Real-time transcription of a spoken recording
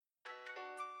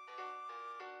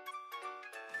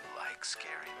like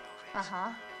scary movies. Uh-huh.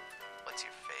 What's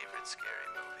your favorite scary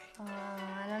movie?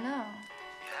 I don't know.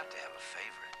 You have to have a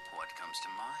favorite. What comes to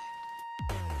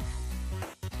mind?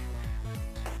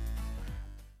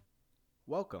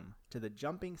 Welcome to the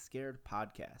Jumping Scared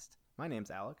podcast. My name's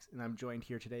Alex, and I'm joined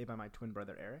here today by my twin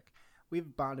brother Eric.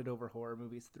 We've bonded over horror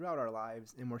movies throughout our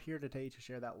lives, and we're here today to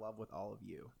share that love with all of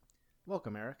you.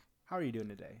 Welcome, Eric. How are you doing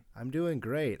today? I'm doing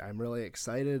great. I'm really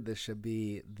excited. This should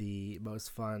be the most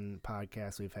fun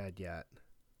podcast we've had yet.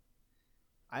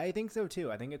 I think so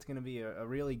too. I think it's going to be a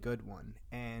really good one.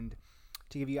 And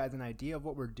to give you guys an idea of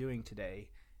what we're doing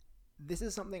today, this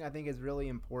is something I think is really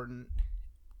important.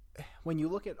 When you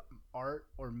look at art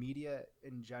or media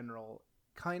in general,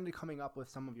 kind of coming up with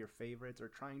some of your favorites or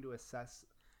trying to assess,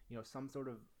 some sort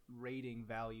of rating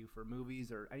value for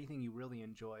movies or anything you really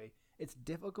enjoy, it's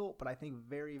difficult, but I think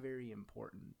very, very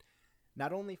important.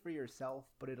 Not only for yourself,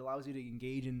 but it allows you to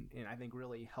engage in I think,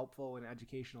 really helpful and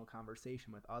educational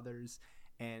conversation with others.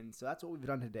 And so that's what we've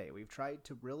done today. We've tried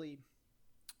to really,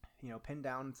 pin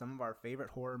down some of our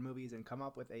favorite horror movies and come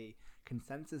up with a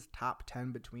consensus top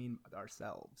 10 between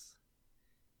ourselves.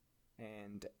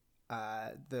 And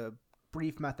the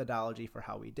brief methodology for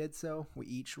how we did so, we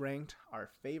each ranked our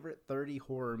favorite 30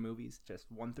 horror movies,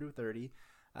 just 1 through 30.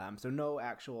 So no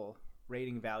actual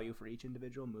rating value for each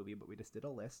individual movie, but we just did a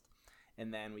list.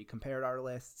 And then we compared our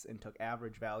lists and took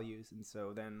average values. And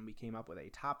so then we came up with a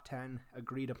top 10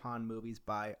 agreed upon movies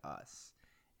by us.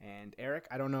 And Eric,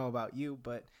 I don't know about you,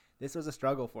 but this was a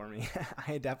struggle for me.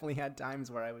 I definitely had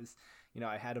times where I was,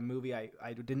 I had a movie I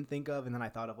didn't think of, and then I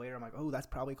thought of later. I'm like, oh, that's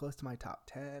probably close to my top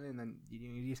 10. And then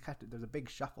you just have to, there's a big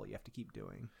shuffle you have to keep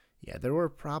doing. Yeah, there were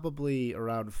probably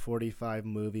around 45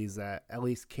 movies that at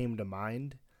least came to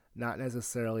mind. Not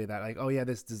necessarily that like, oh yeah,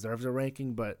 this deserves a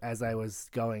ranking, but as I was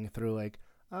going through, like,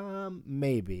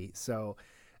 maybe. So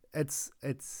it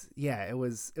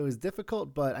was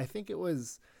difficult, but I think it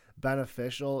was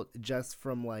beneficial just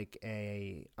from like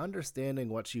a understanding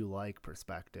what you like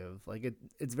perspective. Like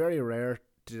it's very rare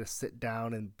to just sit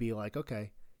down and be like,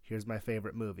 okay, here's my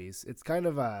favorite movies. It's kind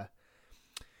of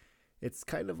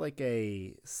like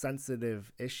a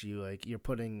sensitive issue. Like you're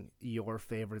putting your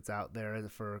favorites out there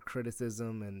for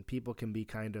criticism, and people can be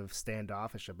kind of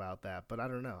standoffish about that. But I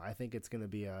don't know. I think it's going to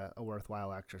be a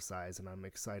worthwhile exercise, and I'm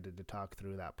excited to talk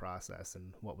through that process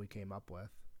and what we came up with.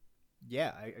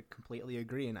 Yeah, I completely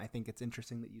agree, and I think it's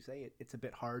interesting that you say it. It's a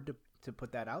bit hard to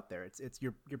put that out there. It's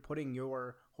you're putting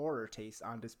your horror taste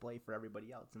on display for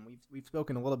everybody else, and we've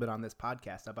spoken a little bit on this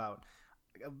podcast about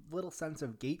a little sense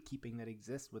of gatekeeping that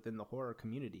exists within the horror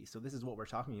community. So this is what we're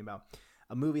talking about.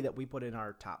 A movie that we put in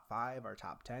our top 5, our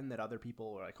top 10, that other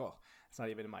people are like, oh, it's not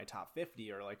even in my top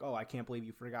 50, or like, oh, I can't believe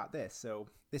you forgot this. So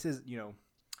this is,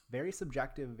 very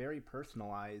subjective, very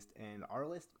personalized, and our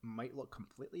list might look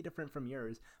completely different from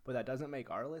yours, but that doesn't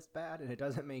make our list bad, and it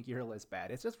doesn't make your list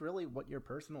bad. It's just really what your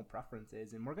personal preference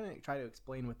is, and we're going to try to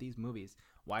explain with these movies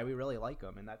why we really like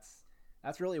them, and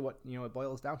that's really what it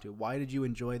boils down to. Why did you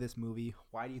enjoy this movie?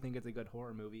 Why do you think it's a good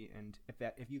horror movie? And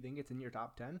if you think it's in your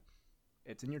top 10,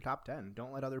 it's in your top 10.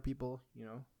 Don't let other people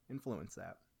influence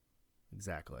that.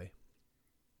 Exactly.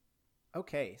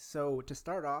 Okay, so to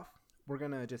start off, we're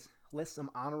going to just list some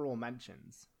honorable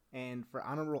mentions. And for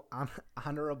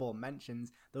honorable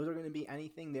mentions, those are going to be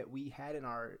anything that we had in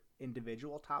our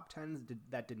individual top 10s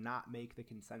that did not make the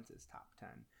consensus top 10.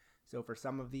 So for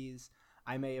some of these,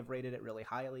 I may have rated it really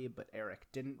highly, but Eric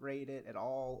didn't rate it at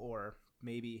all, or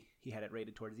maybe he had it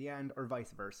rated towards the end, or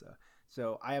vice versa.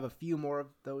 So I have a few more of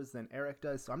those than Eric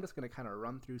does, so I'm just going to kind of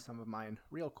run through some of mine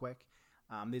real quick.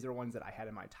 These are ones that I had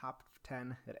in my top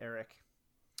 10 that Eric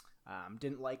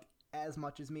didn't like as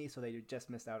much as me, so they just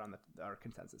missed out on our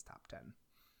consensus top 10.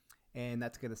 And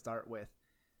that's going to start with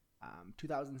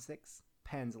 2006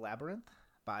 Pan's Labyrinth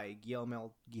by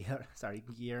Guillermo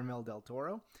del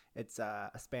Toro. It's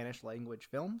a Spanish language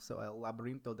film, so El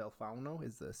Laberinto del Fauno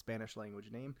is the Spanish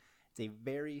language name. It's a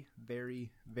very,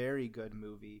 very, very good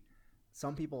movie.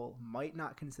 Some people might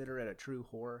not consider it a true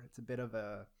horror. It's a bit of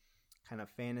a kind of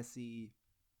fantasy,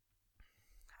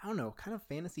 kind of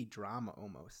fantasy drama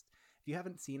almost. If you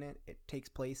haven't seen it, it takes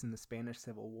place in the Spanish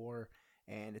Civil War,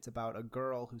 and it's about a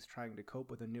girl who's trying to cope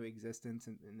with a new existence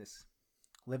in this,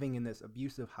 living in this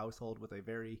abusive household with a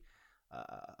very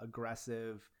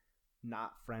aggressive,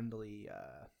 not friendly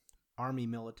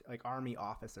army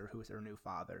officer who is her new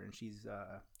father, and she's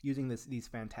using these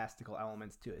fantastical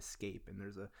elements to escape. And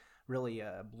there's a really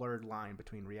blurred line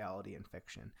between reality and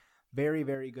fiction. Very,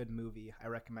 very good movie. I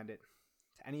recommend it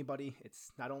to anybody.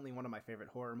 It's not only one of my favorite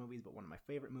horror movies, but one of my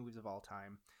favorite movies of all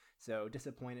time. So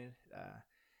disappointed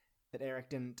that Eric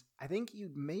didn't. I think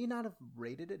you may not have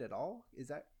rated it at all. Is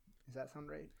that Does that sound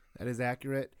right? That is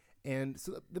accurate. And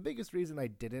so the biggest reason I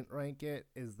didn't rank it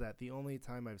is that the only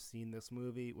time I've seen this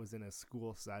movie was in a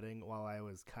school setting while I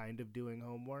was kind of doing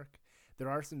homework. There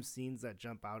are some scenes that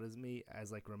jump out as me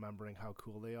as like remembering how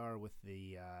cool they are with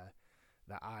the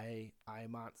eye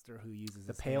monster who uses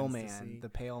The his Pale hands to Man. see. The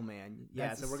Pale Man. Yeah,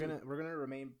 That's so a we're gonna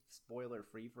remain spoiler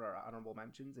free for our honorable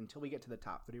mentions until we get to the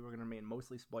top three. We're gonna remain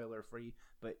mostly spoiler free.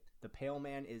 But the Pale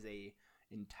Man is a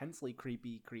intensely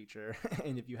creepy creature,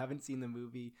 and if you haven't seen the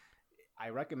movie, I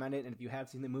recommend it. And if you have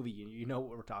seen the movie, you know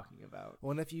what we're talking about.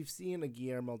 Well, and if you've seen a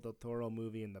Guillermo del Toro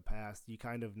movie in the past, you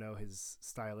kind of know his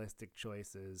stylistic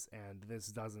choices, and this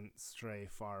doesn't stray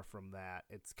far from that.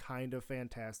 It's kind of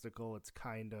fantastical. It's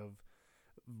kind of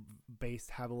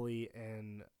based heavily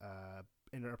in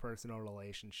interpersonal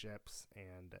relationships,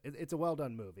 and it's a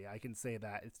well-done movie. I can say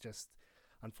that. It's just,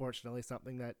 unfortunately,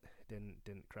 something that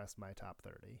didn't crest my top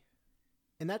 30.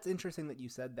 And that's interesting that you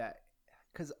said that,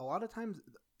 because a lot of times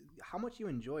how much you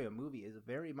enjoy a movie is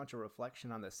very much a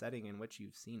reflection on the setting in which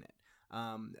you've seen it.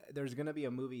 There's going to be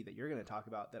a movie that you're going to talk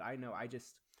about that I know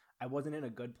I wasn't in a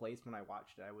good place when I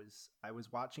watched it. I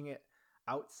was watching it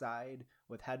outside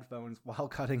with headphones while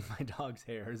cutting my dog's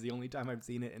hair. Is the only time I've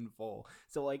seen it in full.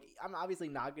 So like I'm obviously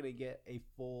not going to get a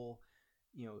full,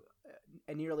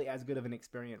 nearly as good of an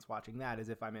experience watching that as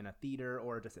if I'm in a theater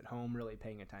or just at home really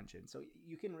paying attention. So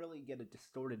you can really get a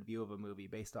distorted view of a movie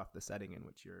based off the setting in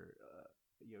which you're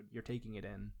taking it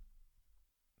in.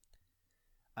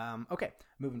 Okay,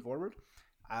 moving forward.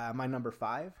 My number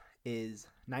 5 is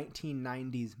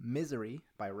 1990's Misery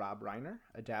by Rob Reiner,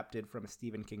 adapted from a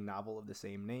Stephen King novel of the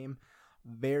same name.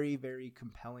 Very, very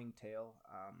compelling tale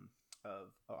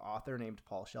of an author named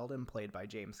Paul Sheldon, played by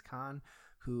James Caan,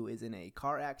 who is in a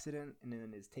car accident and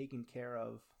then is taken care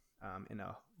of in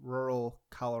a rural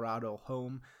Colorado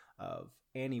home of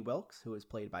Annie Wilkes, who is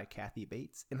played by Kathy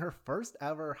Bates, in her first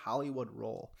ever Hollywood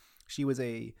role. She was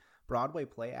a Broadway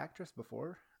play actress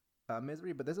before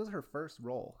Misery, but this is her first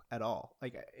role at all,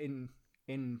 like in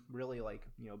really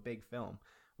big film,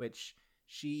 which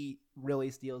she really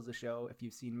steals the show. If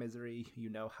you've seen Misery, you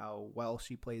know how well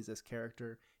she plays this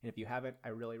character, and if you haven't, I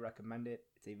really recommend it.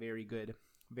 It's a very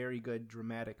good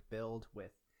dramatic build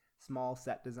with small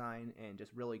set design and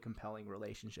just really compelling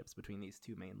relationships between these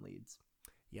two main leads.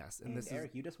 Yes, and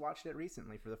Eric, you just watched it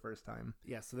recently for the first time.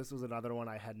 Yes, so this was another one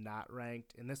I had not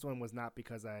ranked, and this one was not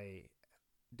because I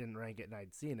didn't rank it and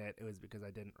I'd seen it. It was because I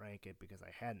didn't rank it because I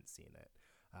hadn't seen it.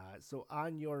 So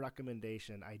on your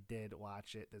recommendation, I did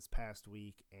watch it this past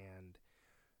week, and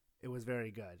it was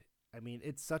very good. I mean,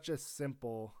 it's such a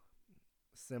simple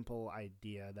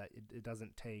idea that it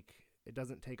doesn't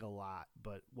take a lot,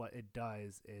 but what it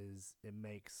does is it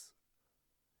makes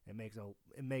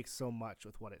so much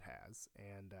with what it has.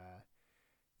 And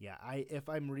if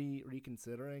I'm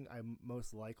reconsidering, I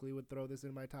most likely would throw this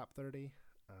in my top 30.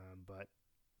 But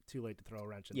too late to throw a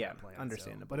wrench in that plan.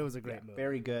 Understandable. But it was a great movie.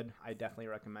 Very good. I definitely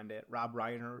recommend it. Rob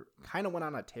Reiner kind of went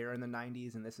on a tear in the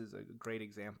 90s, and this is a great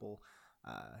example.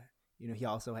 He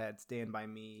also had Stand By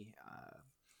Me.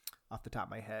 Off the top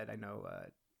of my head, I know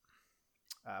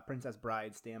Princess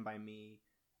Bride, Stand By Me.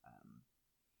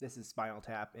 This is Spinal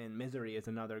Tap, and Misery is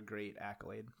another great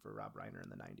accolade for Rob Reiner in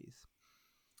the 90s.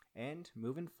 And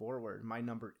moving forward, my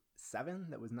number 7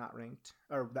 that was not ranked,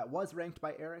 or that was ranked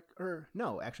by Eric, or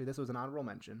no, actually this was an honorable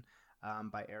mention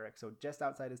by Eric, so just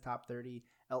outside his top 30,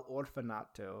 El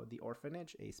Orfanato, The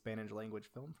Orphanage, a Spanish language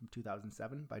film from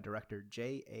 2007 by director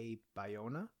J.A.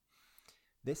 Bayona.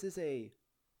 This is a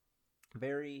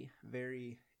very,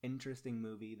 very interesting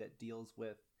movie that deals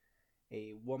with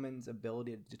a woman's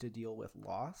ability to deal with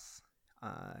loss,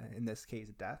 in this case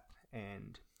death,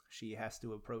 and she has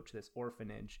to approach this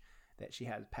orphanage that she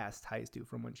has past ties to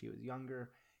from when she was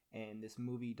younger. And this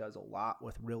movie does a lot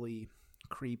with really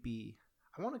creepy,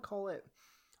 I want to call it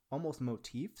almost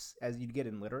motifs as you'd get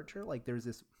in literature. Like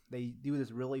they do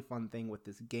this really fun thing with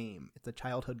this game. It's a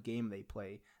childhood game they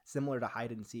play similar to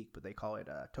hide and seek, but they call it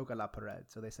toca la pared.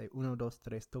 So they say uno, dos,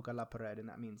 tres, toca la pared. And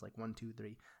that means like 1, 2,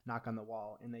 3, knock on the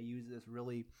wall. And they use this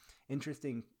really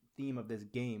interesting theme of this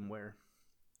game where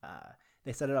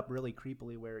they set it up really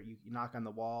creepily where you knock on the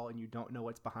wall and you don't know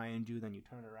what's behind you. Then you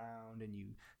turn around and you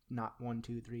knock 1,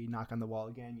 2, 3, knock on the wall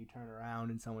again. You turn around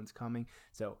and someone's coming.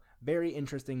 So very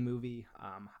interesting movie.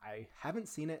 I haven't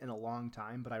seen it in a long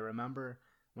time, but I remember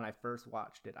when I first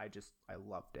watched it, I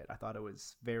loved it. I thought it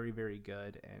was very, very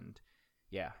good. And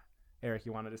yeah, Eric,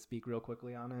 you wanted to speak real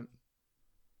quickly on it?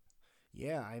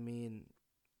 Yeah, I mean,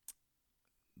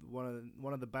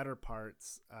 one of the better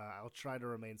parts. I'll try to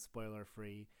remain spoiler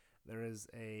free. There is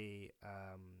a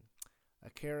a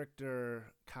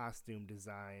character costume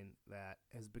design that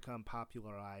has become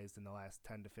popularized in the last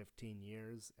 10 to 15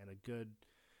 years, and a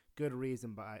good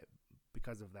reason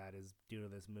because of that is due to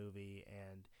this movie.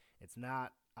 And it's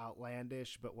not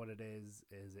outlandish, but what it is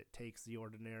it takes the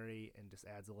ordinary and just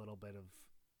adds a little bit of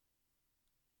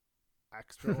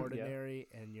extraordinary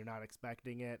and you're not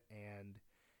expecting it, and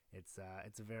it's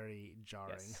very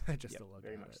jarring just to look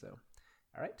very at much it. so.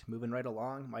 All right, moving right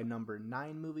along, my number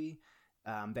 9 movie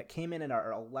that came in at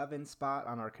our 11th spot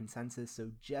on our consensus,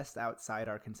 so just outside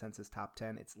our consensus top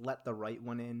 10. It's Let the Right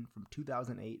One In from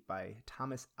 2008 by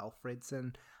Thomas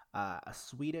Alfredson, a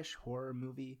Swedish horror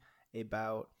movie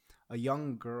about a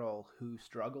young girl who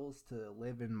struggles to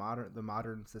live in the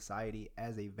modern society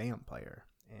as a vampire.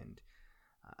 And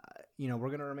we're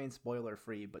going to remain spoiler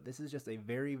free, but this is just a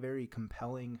very, very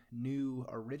compelling new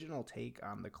original take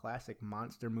on the classic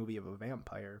monster movie of a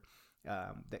vampire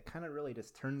that kind of really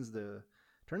just turns the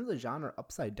genre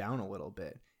upside down a little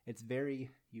bit. It's very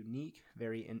unique,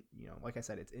 like I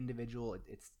said, it's individual,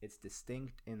 it's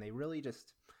distinct, and they really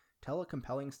just tell a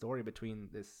compelling story between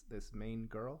this main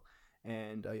girl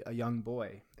and a young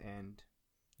boy. And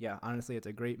yeah, honestly, it's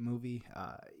a great movie.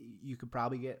 You could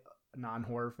probably get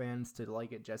non-horror fans to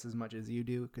like it just as much as you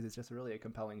do, because it's just really a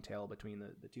compelling tale between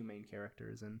the two main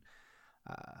characters. And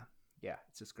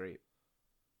it's just great.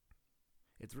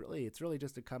 It's really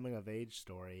just a coming of age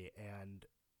story, and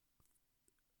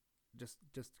just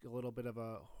a little bit of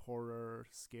a horror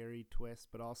scary twist,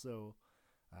 but also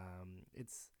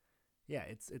it's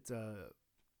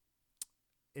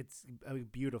a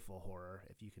beautiful horror,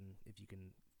 if you can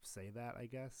say that, I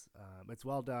guess. It's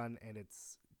well done, and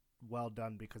it's well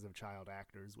done because of child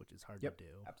actors, which is hard to do.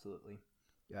 Absolutely.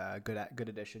 Good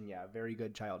addition. Yeah, very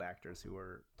good child actors who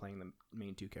were playing the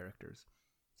main two characters.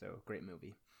 So great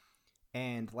movie.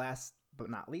 And last but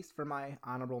not least for my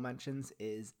honorable mentions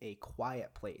is A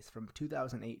Quiet Place from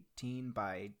 2018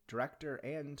 by director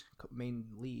and main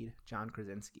lead John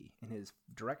Krasinski. In his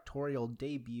directorial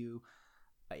debut,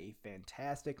 a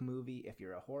fantastic movie. If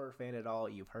you're a horror fan at all,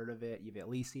 you've heard of it. You've at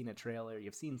least seen a trailer.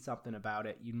 You've seen something about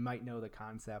it. You might know the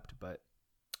concept, but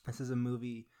this is a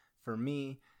movie for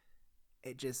me.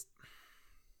 It just,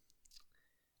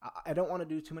 I don't want to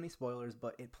do too many spoilers,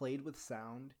 but it played with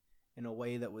sound in a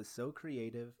way that was so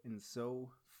creative and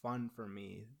so fun for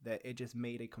me that it just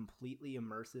made a completely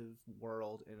immersive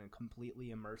world and a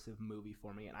completely immersive movie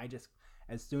for me. And I just,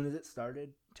 as soon as it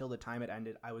started till the time it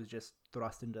ended, I was just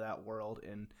thrust into that world,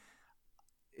 and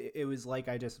it was like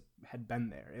I just had been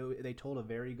there. They told a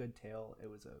very good tale. It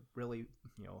was a really,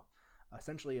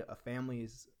 essentially a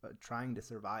family's trying to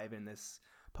survive in this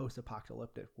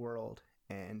post-apocalyptic world.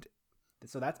 And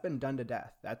so that's been done to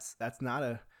death. That's not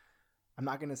a, I'm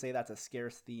not going to say that's a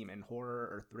scarce theme in horror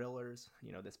or thrillers,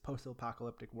 this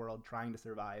post-apocalyptic world trying to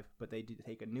survive, but they do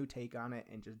take a new take on it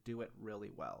and just do it really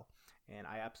well. And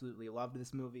I absolutely loved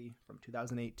this movie from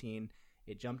 2018.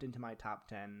 It jumped into my top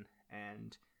 10,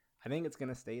 and I think it's going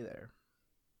to stay there.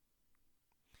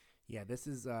 Yeah, this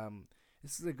is a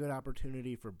good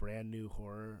opportunity for brand new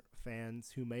horror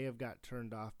fans who may have got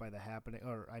turned off by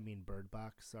Bird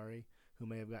Box, who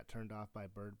may have got turned off by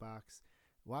Bird Box.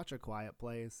 Watch A Quiet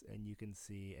Place, and you can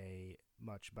see a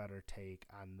much better take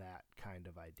on that kind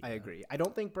of idea. I agree. I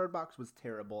don't think Bird Box was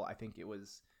terrible. I think it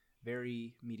was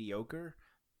very mediocre,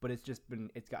 but it's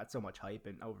got so much hype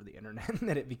and over the internet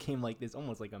that it became like this,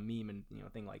 almost like a meme and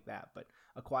thing like that. But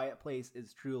A Quiet Place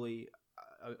is truly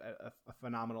a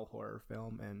phenomenal horror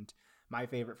film, and my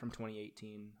favorite from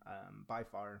 2018 by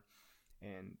far.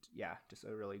 And yeah, just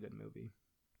a really good movie.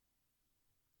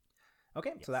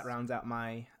 Okay, yes. So that rounds out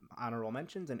my honorable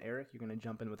mentions. And Eric, you're going to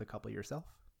jump in with a couple yourself.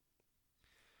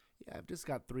 Yeah, I've just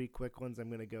got 3 quick ones I'm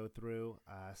going to go through.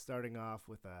 Starting off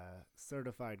with a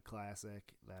certified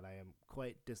classic that I am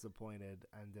quite disappointed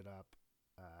ended up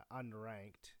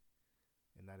unranked,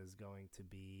 and that is going to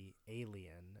be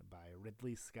Alien by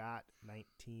Ridley Scott,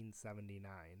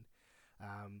 1979.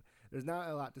 There's not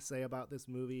a lot to say about this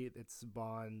movie. It's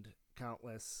spawned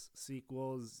countless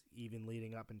sequels, even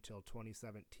leading up until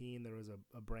 2017. There was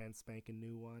a brand spanking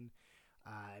new one.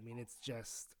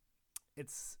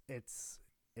 It's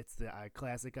the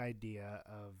classic idea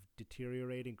of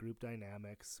deteriorating group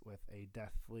dynamics with a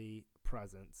deathly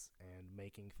presence and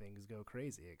making things go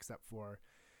crazy, except for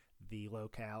the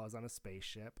locale is on a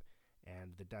spaceship,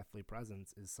 and the deathly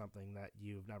presence is something that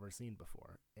you've never seen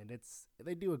before. And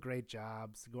they do a great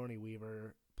job. Sigourney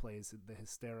Weaver plays the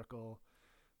hysterical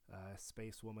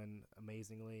space woman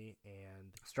amazingly,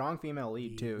 and strong female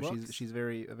lead too. She's a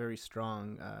very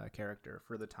strong character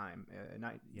for the time.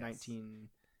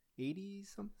 1980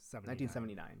 something,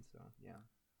 1979. So yeah,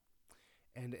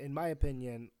 And in my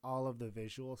opinion, all of the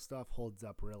visual stuff holds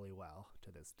up really well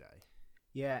to this day.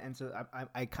 Yeah, and so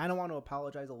I kind of want to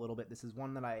apologize a little bit. This is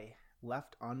one that I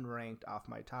left unranked off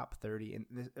my top 30. And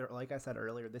this, like I said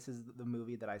earlier, this is the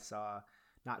movie that I saw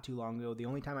not too long ago. The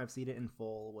only time I've seen it in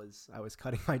full was I was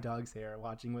cutting my dog's hair,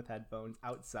 watching with headphones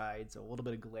outside, so a little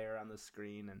bit of glare on the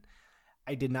screen, and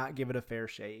I did not give it a fair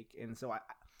shake. And so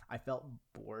I felt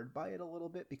bored by it a little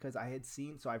bit because I've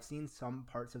seen some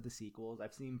parts of the sequels.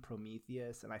 I've seen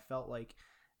Prometheus, and I felt like,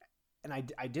 and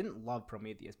I didn't love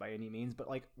Prometheus by any means, but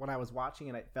like when I was watching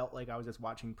it, I felt like I was just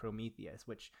watching Prometheus,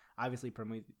 which obviously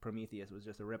Prometheus was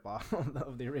just a ripoff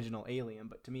of the original Alien.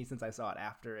 But to me, since I saw it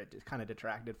after, it just kind of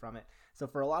detracted from it. So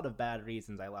for a lot of bad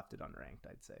reasons, I left it unranked,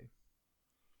 I'd say.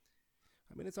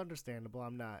 I mean, it's understandable.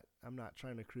 I'm not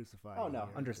trying to crucify. Oh no,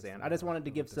 understand. I just wanted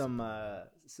to give some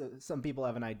people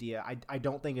have an idea. I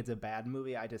don't think it's a bad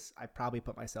movie. I probably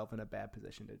put myself in a bad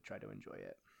position to try to enjoy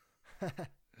it.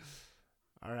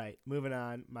 All right, moving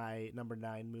on. My number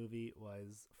 9 movie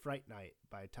was Fright Night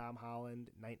by Tom Holland,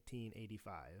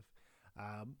 1985.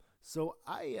 So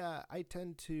I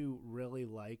tend to really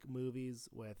like movies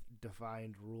with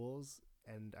defined rules,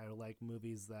 and I like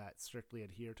movies that strictly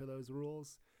adhere to those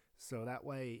rules. So that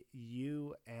way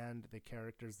you and the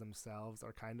characters themselves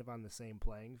are kind of on the same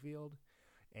playing field.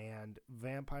 And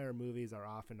vampire movies are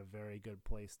often a very good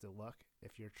place to look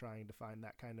if you're trying to find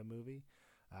that kind of movie.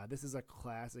 This is a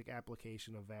classic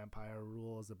application of vampire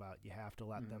rules about you have to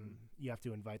let them, you have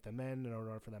to invite them in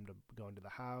order for them to go into the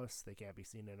house. They can't be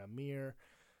seen in a mirror.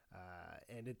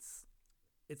 And it's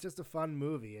just a fun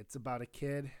movie. It's about a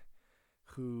kid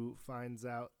who finds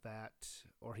out that,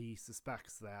 or he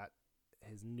suspects that,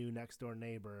 his new next door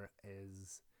neighbor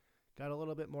is got a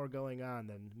little bit more going on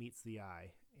than meets the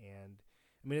eye. And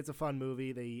I mean, it's a fun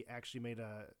movie. They actually made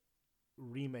a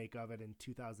remake of it in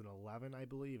 2011, I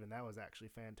believe, and that was actually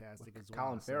fantastic as well.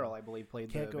 Colin Farrell, I believe,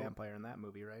 played the vampire in that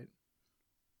movie, right?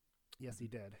 Yes, he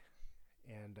did.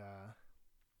 And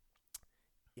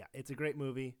yeah, it's a great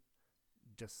movie.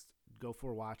 Just go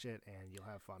watch it, and you'll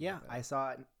have fun. Yeah, with it. I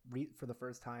saw it for the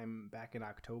first time back in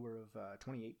October of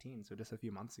 2018, so just a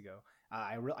few months ago.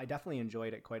 I definitely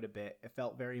enjoyed it quite a bit. It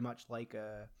felt very much like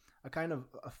a kind of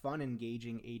a fun,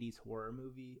 engaging 80s horror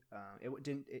movie.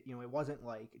 It wasn't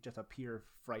like just a pure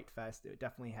fright fest. It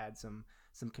definitely had some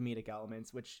comedic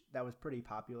elements, which that was pretty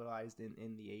popularized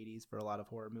in the 80s for a lot of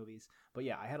horror movies. But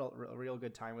yeah, I had a real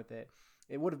good time with it.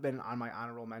 It would have been on my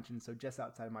honorable mention, so just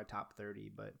outside of my top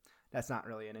 30, but that's not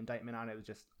really an indictment on it. It was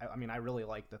just, I really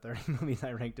like the 30 movies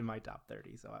I ranked in my top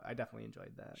 30, so I definitely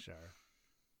enjoyed that. Sure.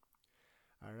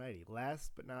 Alrighty,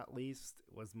 last but not least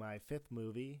was my 5th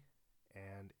movie,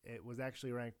 and it was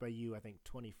actually ranked by you, I think,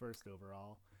 21st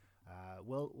overall.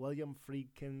 William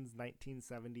Friedkin's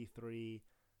 1973,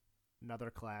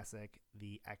 another classic,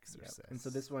 The Exorcist. Yep. And so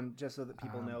this one, just so that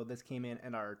people know, this came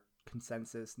in our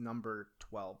consensus number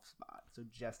 12 spot, so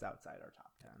just outside our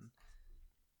top 10.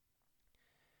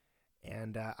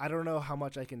 And I don't know how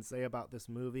much I can say about this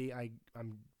movie.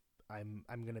 I'm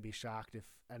going to be shocked if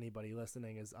anybody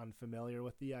listening is unfamiliar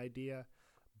with the idea.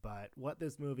 But what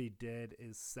this movie did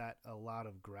is set a lot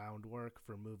of groundwork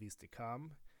for movies to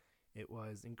come. It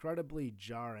was incredibly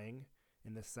jarring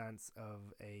in the sense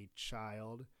of a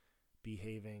child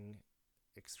behaving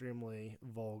extremely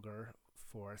vulgar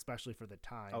especially for the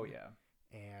time. Oh yeah.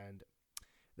 And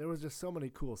there was just so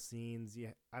many cool scenes.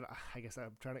 Yeah, I guess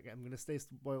I'm going to stay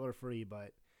spoiler free,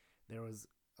 but there was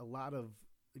a lot of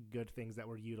good things that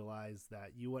were utilized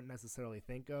that you wouldn't necessarily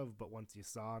think of, but once you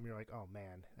saw them, you're like, oh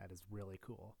man, that is really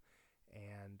cool.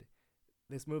 And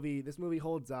this movie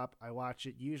holds up. I watch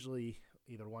it usually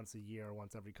either once a year or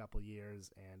once every couple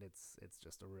years, and it's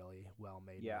just a really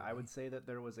well-made movie. I would say that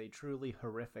there was a truly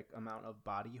horrific amount of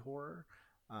body horror,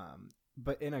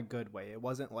 but in a good way. It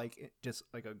wasn't like just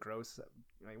like a gross.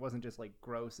 It wasn't just like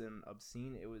gross and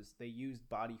obscene. They used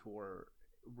body horror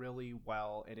really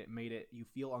well, and it made it you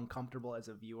feel uncomfortable as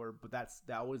a viewer. But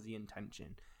that was the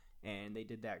intention, and they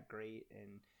did that great.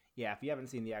 And yeah, if you haven't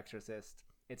seen The Exorcist,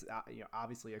 it's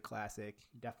obviously a classic.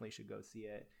 You definitely should go see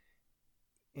it.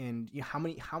 And how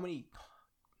many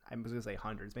I was gonna say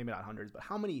hundreds, maybe not hundreds, but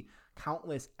how many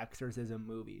countless exorcism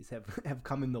movies have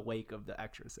come in the wake of The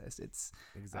Exorcist? It's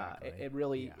exactly it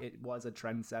really it was a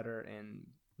trendsetter, and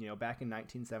back in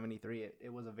 1973,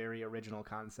 it was a very original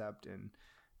concept and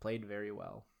played very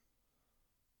well.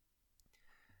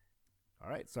 All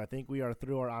right, so I think we are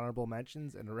through our honorable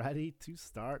mentions and ready to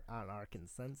start on our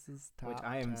consensus top which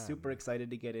I am 10. super excited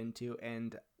to get into,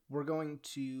 and we're going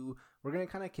to we're going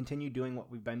to kind of continue doing what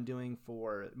we've been doing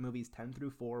for movies 10 through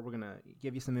 4. We're going to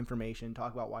give you some information,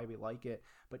 talk about why we like it,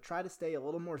 but try to stay a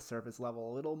little more surface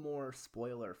level, a little more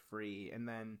spoiler free. And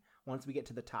then once we get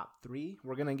to the top 3,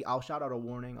 I'll shout out a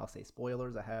warning. I'll say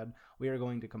spoilers ahead. We are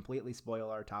going to completely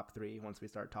spoil our top 3 once we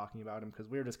start talking about them, because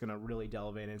we're just going to really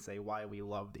delve in and say why we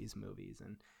love these movies.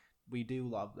 And we do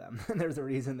love them. There's a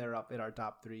reason they're up in our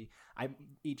top 3.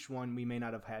 Each one we may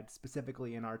not have had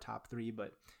specifically in our top 3,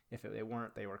 but if they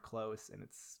weren't, they were close, and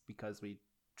it's because we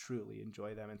truly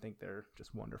enjoy them and think they're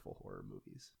just wonderful horror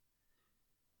movies.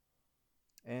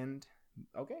 And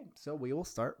okay, so we will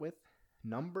start with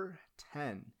number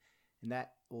 10, and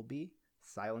that will be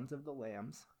Silence of the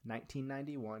Lambs,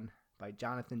 1991, by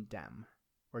Jonathan Demme,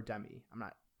 or Demme. I'm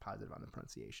not positive on the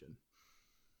pronunciation.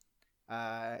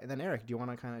 And then Eric, do you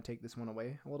want to kind of take this one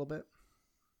away a little bit?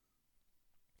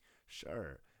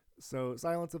 Sure. So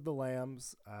Silence of the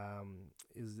Lambs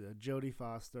is a Jodie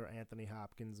Foster, Anthony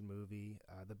Hopkins movie.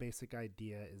 The basic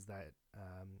idea is that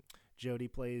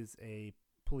Jodie plays a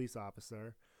police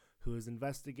officer who is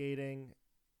investigating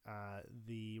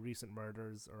the recent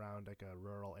murders around like a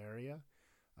rural area.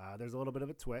 There's a little bit of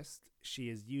a twist. She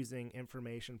is using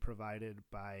information provided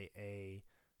by a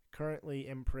currently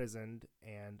imprisoned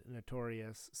and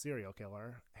notorious serial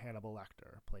killer, Hannibal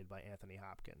Lecter, played by Anthony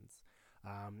Hopkins.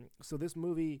 So this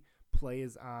movie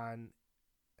plays on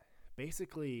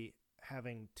basically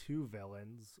having 2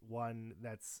 villains, one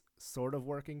that's sort of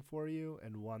working for you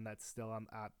and one that's still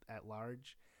at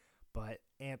large. But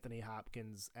Anthony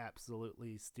Hopkins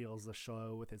absolutely steals the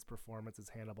show with his performance as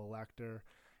Hannibal Lecter,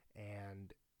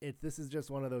 and this is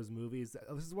just one of those movies.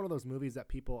 This is one of those movies that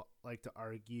people like to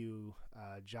argue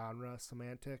genre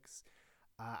semantics.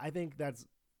 I think that's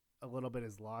a little bit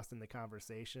is lost in the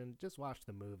conversation. Just watch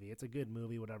the movie. It's a good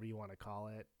movie, whatever you want to call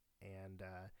it. And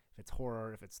if it's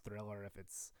horror, if it's thriller, if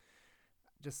it's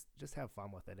just have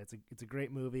fun with it. It's a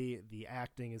great movie. The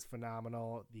acting is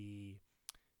phenomenal. The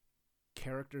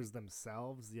characters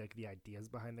themselves, the ideas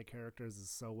behind the characters is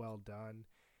so well done.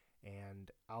 And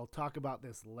I'll talk about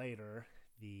this later.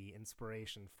 The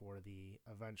inspiration for the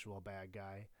eventual bad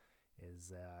guy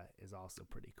is also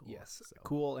pretty cool. Yes, so.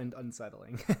 Cool and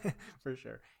unsettling for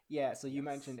sure. Yeah, so you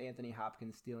mentioned Anthony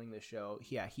Hopkins stealing the show.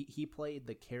 Yeah, he played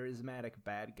the charismatic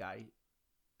bad guy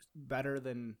better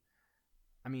than,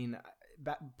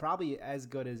 probably as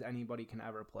good as anybody can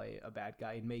ever play a bad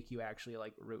guy and make you actually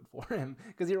like root for him,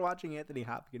 because you're watching Anthony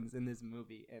Hopkins in this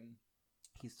movie and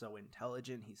he's so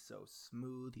intelligent, he's so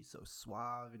smooth, he's so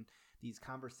suave, and these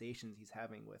conversations he's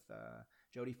having with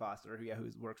Jodie Foster, who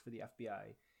works for the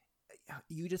FBI,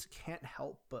 you just can't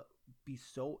help but be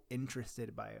so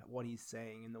interested by what he's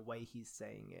saying and the way he's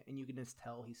saying it. And you can just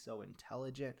tell he's so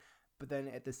intelligent. But then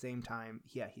at the same time,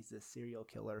 yeah, he's this serial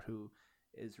killer who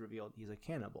is revealed he's a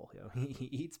cannibal. He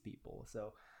eats people.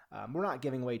 So we're not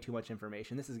giving away too much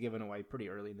information. This is given away pretty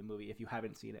early in the movie if you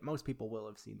haven't seen it. Most people will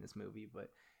have seen this movie, but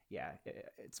yeah,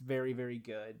 it's very, very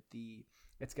good.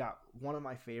 It's got one of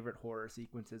my favorite horror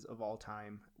sequences of all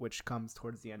time, which comes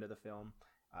towards the end of the film.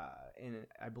 And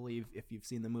I believe if you've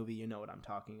seen the movie, you know what I'm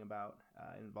talking about.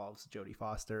 It involves Jodie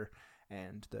Foster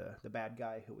and the bad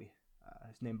guy who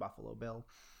is named Buffalo Bill.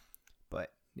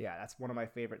 But yeah, that's one of my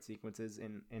favorite sequences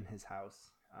in his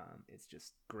house. It's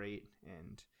just great,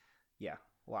 and yeah,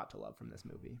 a lot to love from this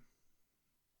movie.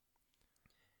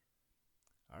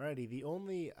 Alrighty, the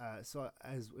only, so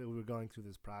as we were going through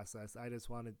this process, I just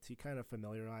wanted to kind of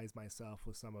familiarize myself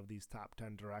with some of these top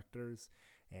 10 directors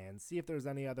and see if there's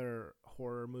any other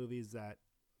horror movies that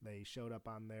they showed up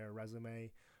on their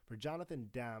resume. For Jonathan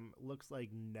Demme, looks like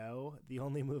no. The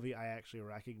only movie I actually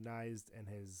recognized in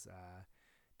his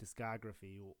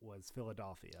discography was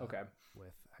Philadelphia. Okay.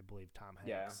 With, I believe, Tom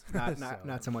Hanks. Yeah,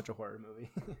 not so much a horror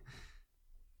movie.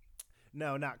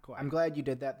 No, not quite. I'm glad you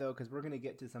did that, though, because we're going to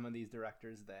get to some of these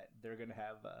directors that they're going to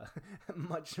have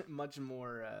much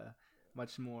more,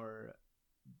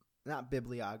 not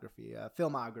bibliography,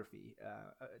 filmography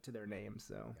to their name.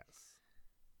 So, yes.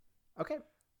 Okay.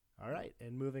 All right.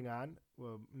 And moving on,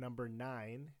 well, number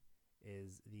 9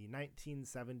 is the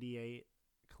 1978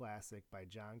 classic by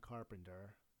John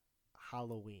Carpenter,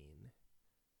 Halloween.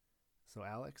 So,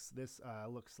 Alex, this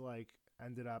looks like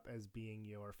ended up as being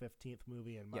your 15th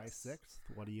movie and my 6th.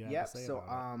 What do you have to say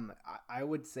about it? I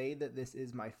would say that this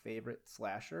is my favorite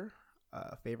slasher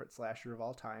of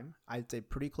all time. I'd say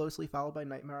pretty closely followed by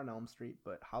Nightmare on Elm Street,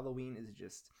 but Halloween is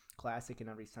just classic in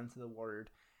every sense of the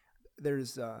word.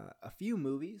 There's a few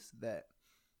movies that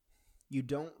you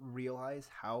don't realize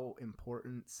how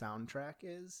important soundtrack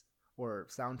is, or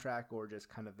just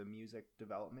kind of the music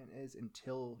development is,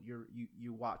 until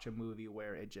you watch a movie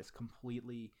where it just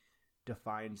completely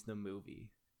defines the movie.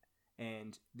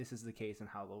 And this is the case in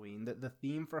Halloween. The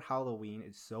theme for Halloween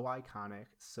is so iconic,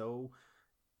 so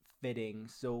fitting,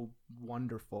 so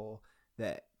wonderful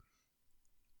that,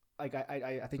 like,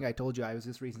 I think I told you I was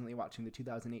just recently watching the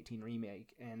 2018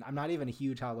 remake, and I'm not even a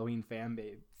huge Halloween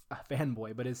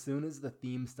fanboy, but as soon as the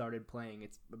theme started playing,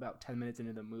 it's about 10 minutes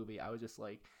into the movie, I was just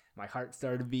like, my heart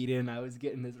started beating. I was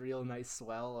getting this real nice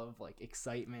swell of like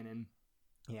excitement, and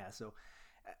yeah, so,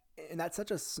 and that's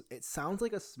it sounds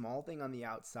like a small thing on the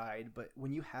outside, but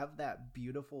when you have that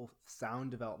beautiful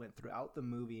sound development throughout the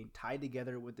movie tied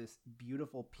together with this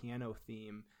beautiful piano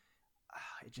theme,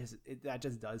 that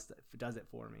just does it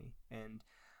for me. And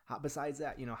besides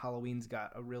that, Halloween's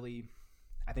got a really,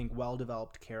 I think,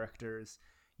 well-developed characters.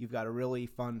 You've got a really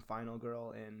fun final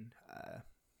girl in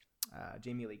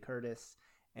Jamie Lee Curtis,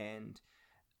 and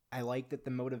I like that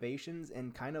the motivations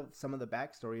and kind of some of the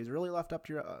backstory is really left up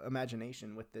to your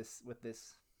imagination with this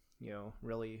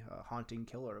really haunting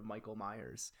killer of Michael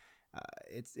Myers.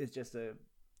 It's just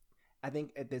I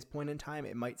think at this point in time,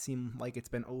 it might seem like it's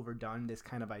been overdone, this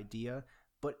kind of idea,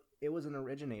 but it was an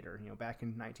originator. Back in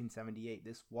 1978,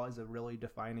 this was a really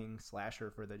defining slasher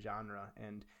for the genre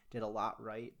and did a lot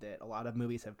right that a lot of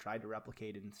movies have tried to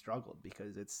replicate and struggled,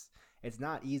 because it's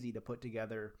not easy to put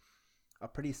together a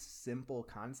pretty simple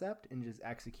concept and just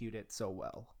execute it so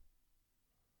well.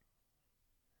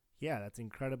 Yeah, that's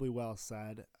incredibly well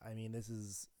said. I mean, this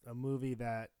is a movie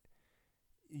that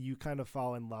you kind of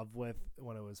fall in love with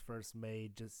when it was first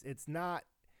made. It's not.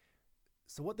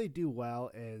 So what they do well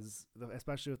is,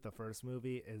 especially with the first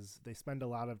movie, is they spend a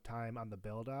lot of time on the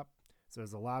build up. So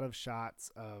there's a lot of shots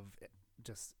of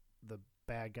just the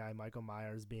bad guy Michael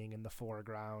Myers being in the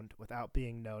foreground without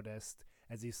being noticed,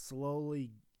 as you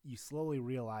slowly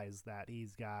realize that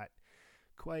he's got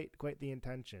quite the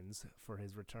intentions for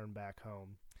his return back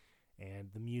home. And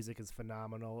the music is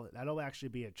phenomenal. That'll actually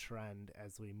be a trend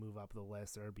as we move up the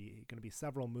list. There are going to be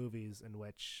several movies in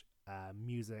which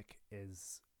music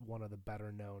is one of the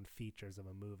better known features of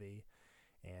a movie.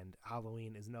 And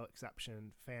Halloween is no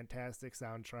exception. Fantastic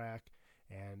soundtrack.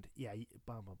 And yeah,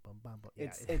 bum, bum, bum, bum, bum.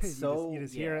 Yeah, it's so, you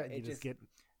just hear it, you just get...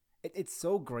 It's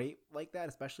so great like that,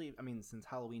 especially, I mean, since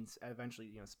Halloween's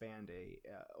eventually, spanned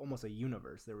almost a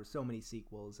universe. There were so many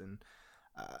sequels, and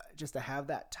just to have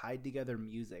that tied together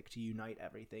music to unite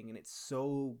everything, and it's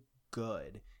so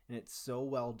good and it's so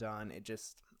well done.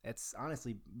 It's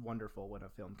honestly wonderful when a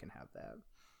film can have that.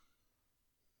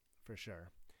 For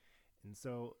sure. And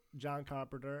so John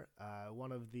Carpenter,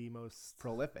 one of the most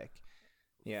prolific,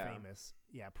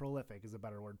 prolific is a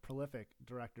better word. Prolific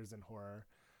directors in horror.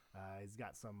 He's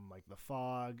got some like The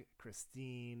Fog,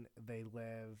 Christine, They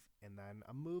Live, and then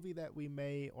a movie that we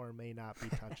may or may not be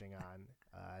touching on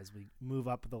as we move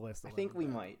up the list. I think we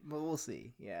might, but we'll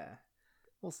see. Yeah,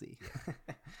 we'll see.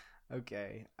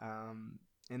 Okay.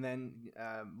 And then,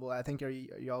 I think are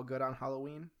you all good on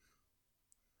Halloween?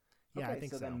 Yeah, okay, I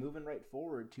think so. Then moving right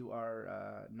forward to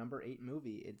our number 8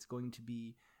 movie, it's going to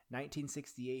be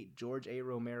 1968 George A.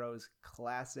 Romero's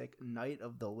classic Night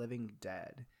of the Living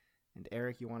Dead. And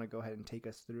Eric, you want to go ahead and take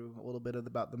us through a little bit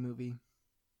about the movie?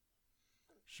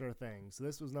 Sure thing. So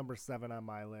this was number 7 on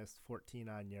my list, 14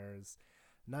 on yours.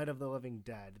 Night of the Living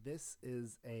Dead. This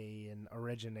is an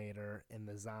originator in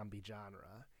the zombie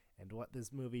genre. And what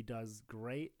this movie does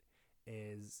great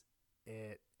is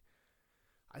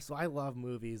I love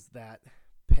movies that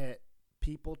pit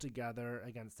people together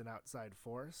against an outside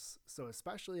force. So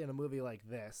especially in a movie like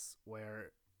this,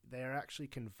 where they are actually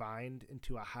confined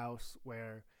into a house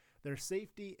where their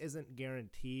safety isn't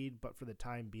guaranteed, but for the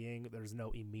time being, there's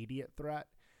no immediate threat.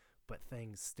 But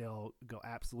things still go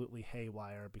absolutely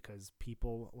haywire because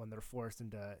people, when they're forced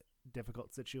into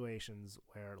difficult situations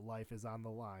where life is on the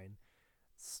line,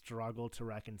 struggle to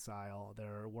reconcile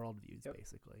their worldviews,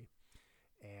 basically.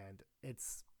 And it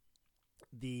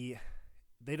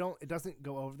doesn't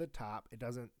go over the top.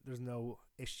 There's no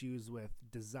issues with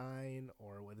design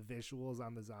or with visuals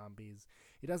on the zombies.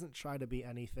 It doesn't try to be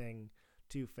anything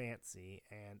too fancy,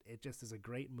 and it just is a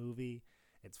great movie.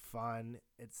 It's fun.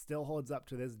 It still holds up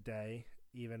to this day,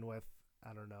 even with,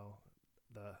 I don't know,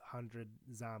 the 100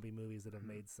 zombie movies that have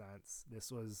made sense.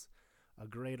 This was a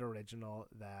great original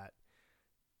that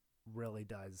really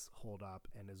does hold up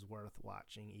and is worth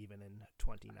watching even in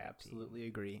 2019. I absolutely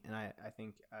agree. And I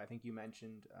think you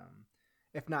mentioned,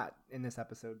 if not in this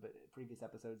episode, but previous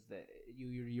episodes, that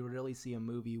you really see a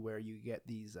movie where you get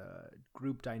these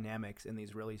group dynamics in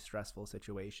these really stressful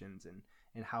situations,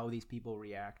 and how these people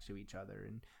react to each other.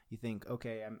 And you think,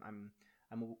 okay,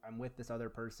 I'm with this other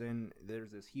person. There's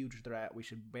this huge threat. We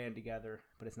should band together,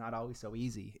 but it's not always so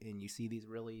easy. And you see these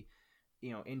really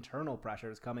internal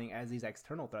pressures coming as these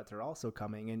external threats are also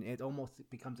coming, and it almost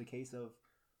becomes a case of,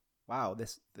 wow,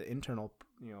 the internal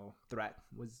threat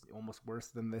was almost worse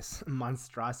than this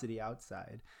monstrosity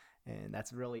outside, and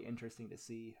that's really interesting to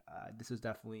see. This was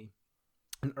definitely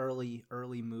an early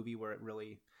movie where it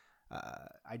really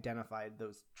identified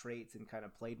those traits and kind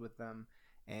of played with them.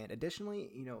 And additionally,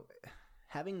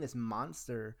 having this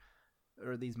monster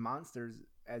or these monsters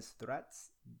as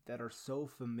threats that are so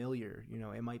familiar,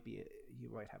 it might be, you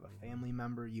might have a family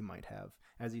member, you might have,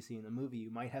 as you see in the movie,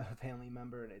 you might have a family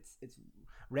member, and it's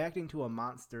reacting to a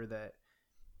monster that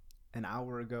an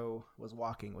hour ago was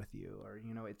walking with you, or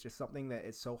it's just something that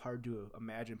is so hard to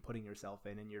imagine putting yourself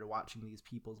in, and you're watching these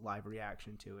people's live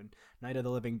reaction to. And Night of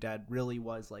the Living Dead really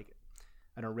was like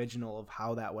an original of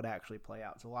how that would actually play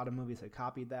out. So a lot of movies had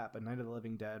copied that, but Night of the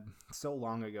Living Dead so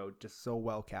long ago just so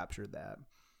well captured that.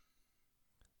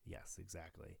 Yes,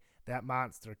 exactly. That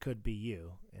monster could be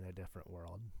you in a different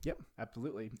world. Yep,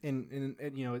 absolutely. And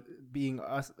being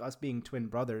us being twin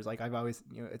brothers, like I've always,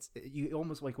 you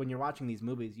almost like when you're watching these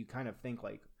movies, you kind of think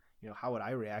like, how would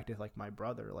I react if like my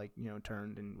brother like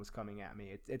turned and was coming at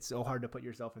me? It's so hard to put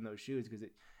yourself in those shoes, because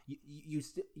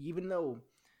even though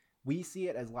we see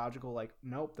it as logical, like,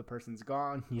 nope, the person's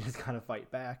gone, you just gotta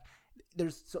fight back.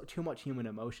 There's too much human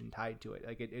emotion tied to it.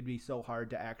 Like it'd be so hard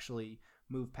to actually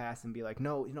move past and be like,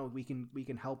 no, we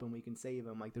can help him, we can save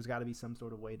him. Like there's got to be some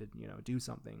sort of way to do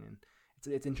something. And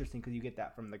it's interesting because you get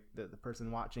that from the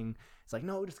person watching. It's like,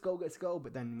 no, just go.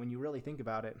 But then when you really think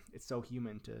about it, it's so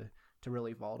human to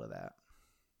really fall to that.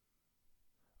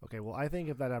 Okay, well, I think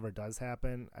if that ever does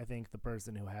happen, I think the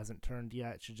person who hasn't turned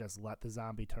yet should just let the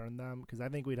zombie turn them, because I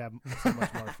think we'd have so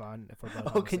much more fun if we're both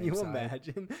on the can same you side.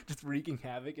 imagine just wreaking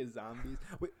havoc as zombies?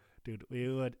 Dude,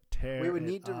 we would tear. We would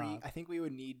need it to up. I think we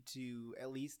would need to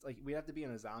at least, like, we'd have to be in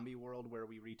a zombie world where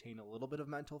we retain a little bit of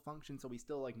mental function, so we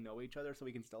still like know each other, so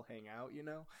we can still hang out,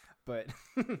 But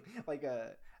like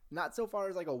not so far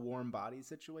as like a warm body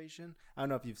situation. I don't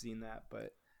know if you've seen that,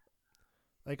 but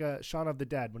Like a Shaun of the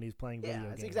Dead when he's playing video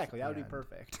games. Exactly. That would be And-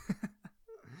 perfect.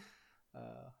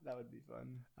 That would be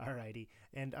fun. Alrighty.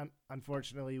 And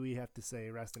unfortunately, we have to say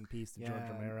rest in peace to George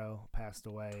Yeah. Romero, passed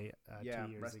away 2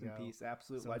 years rest ago. in peace.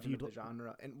 Absolute So if legend of you'd the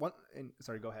genre. And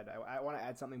sorry, go ahead. I want to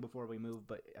add something before we move,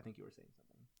 but I think you were saying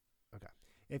something.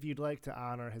 If you'd like to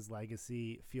honor his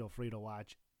legacy, feel free to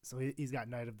watch. So he's got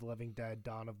Night of the Living Dead,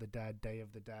 Dawn of the Dead, Day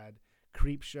of the Dead,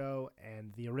 Creep Show,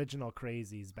 and the original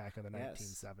Crazies back in the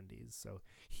 1970s. So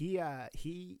he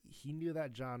knew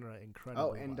that genre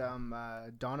incredibly well.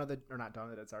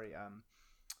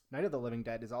 Night of the Living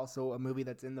Dead is also a movie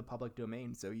that's in the public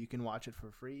domain, so you can watch it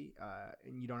for free,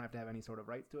 and you don't have to have any sort of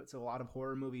rights to it. So a lot of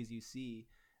horror movies you see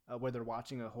where they're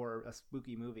watching a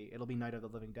spooky movie, it'll be Night of the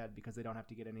Living Dead, because they don't have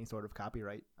to get any sort of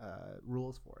copyright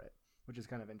rules for it, which is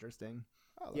kind of interesting.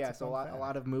 Oh, Yeah, so a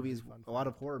lot of movies, Fun a lot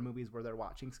of fact. horror movies where they're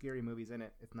watching scary movies in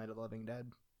it, it's Night of the Living Dead.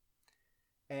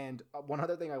 And one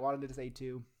other thing I wanted to say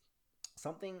too,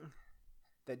 something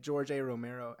that George A.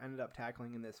 Romero ended up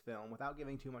tackling in this film, without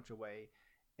giving too much away,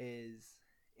 is,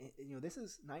 this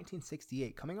is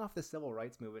 1968, coming off the civil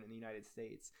rights movement in the United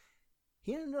States.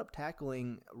 He ended up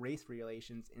tackling race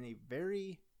relations in a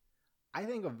very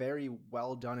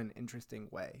well done and interesting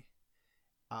way.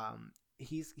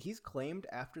 He's claimed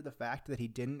after the fact that he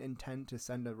didn't intend to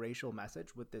send a racial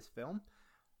message with this film,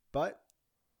 but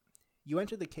you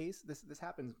enter the case. This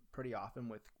happens pretty often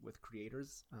with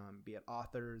creators, be it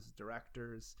authors,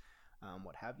 directors,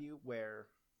 what have you, where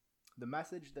the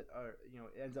message that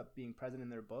ends up being present in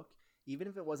their book, even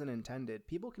if it wasn't intended,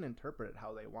 people can interpret it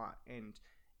how they want, and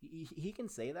he can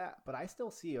say that, but I still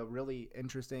see a really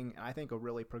interesting and I think a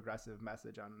really progressive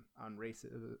message on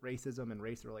racism and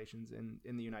race relations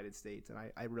in the United States, and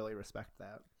I really respect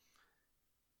that.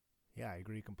 Yeah, I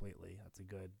agree completely. That's a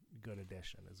good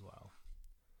addition as well.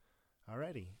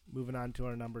 Alrighty, moving on to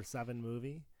our number 7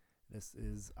 movie. This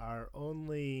is our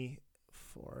only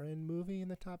foreign movie in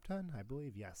the top 10, I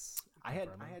believe. Yes, I had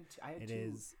It two,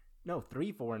 is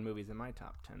 3 foreign movies in my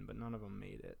top 10, but none of them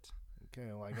made it.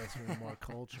 okay. Well, I guess you're more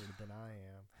cultured than I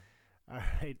am. All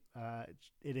right,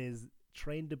 it is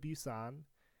Train to Busan,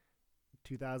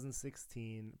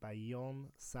 2016 by Yeon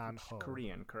San-ho.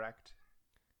 Korean, correct?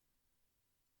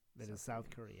 That is South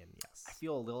Korean. Yes. I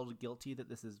feel a little guilty that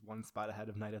this is one spot ahead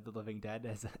of Night of the Living Dead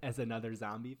as another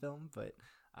zombie film, but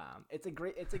it's a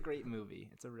great movie.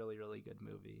 It's a really, really good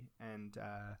movie, and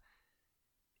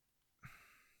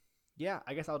yeah,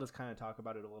 I guess I'll just kind of talk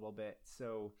about it a little bit.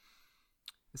 So,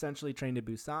 essentially, Train to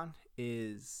Busan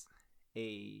is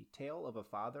a tale of a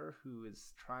father who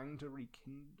is trying to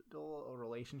rekindle a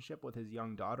relationship with his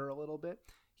young daughter a little bit.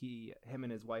 Him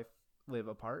and his wife live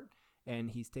apart,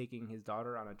 and he's taking his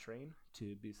daughter on a train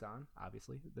to Busan,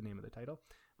 obviously the name of the title,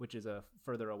 which is a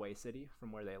further away city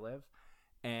from where they live.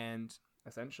 And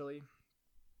essentially,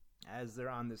 as they're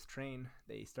on this train,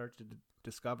 they start to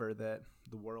discover that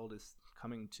the world is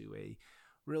coming to a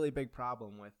really big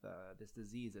problem with this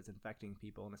disease that's infecting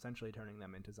people and essentially turning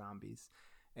them into zombies.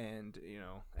 And, you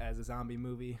know, as a zombie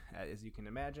movie, as you can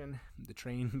imagine, the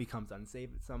train becomes unsafe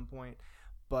at some point.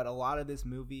 But a lot of this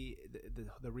movie,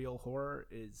 the real horror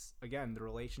is, again, the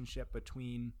relationship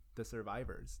between the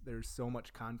survivors. There's so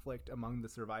much conflict among the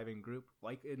surviving group,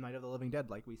 like in Night of the Living Dead,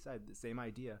 like we said, the same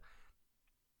idea.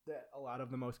 That a lot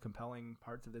of the most compelling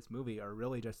parts of this movie are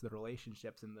really just the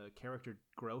relationships and the character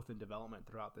growth and development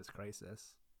throughout this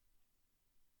crisis.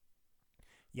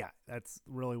 Yeah, that's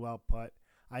really well put.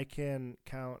 I can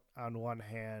count on one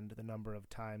hand the number of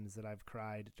times that I've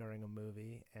cried during a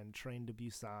movie, and Train to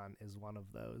Busan is one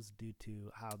of those due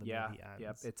to how the movie ends.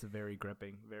 Yep, it's a very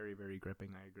gripping, very, very gripping.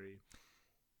 I agree.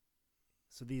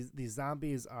 So these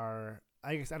zombies are,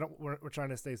 I guess we're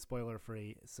trying to stay spoiler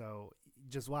free, so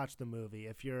just watch the movie.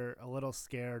 If you're a little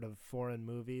scared of foreign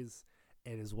movies,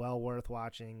 it is well worth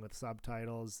watching with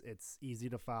subtitles. It's easy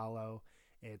to follow.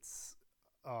 It's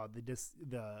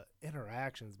the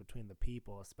interactions between the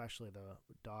people, especially the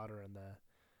daughter and the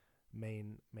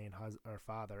main husband or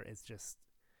father, it's just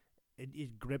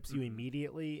it grips you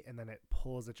immediately, and then it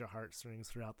pulls at your heartstrings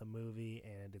throughout the movie,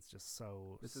 and it's just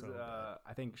so good.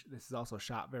 I think this is also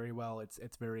shot very well.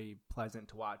 It's very pleasant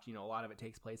to watch. You know, a lot of it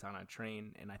takes place on a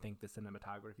train, and I think the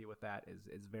cinematography with that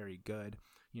is very good.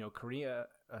 You know,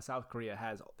 South Korea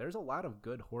there's a lot of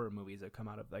good horror movies that come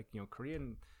out of, like, you know,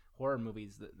 Korean horror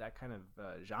movies. That kind of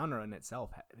genre in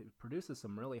itself produces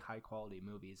some really high quality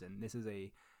movies, and this is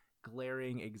a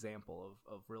glaring example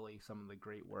of really some of the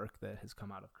great work that has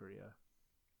come out of Korea.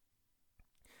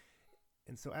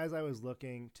 And so as I was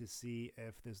looking to see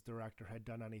if this director had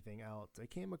done anything else, I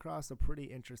came across a pretty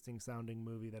interesting sounding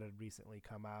movie that had recently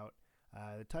come out.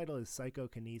 The title is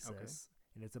Psychokinesis,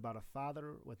 and it's about a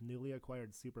father with newly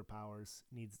acquired superpowers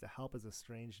needs to help his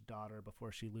estranged daughter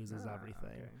before she loses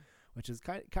everything, which is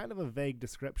kind of a vague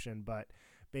description, but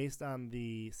based on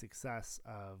the success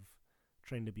of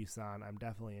Train to Busan, I'm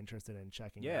definitely interested in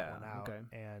checking that one out.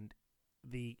 And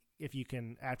if you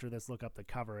can, after this, look up the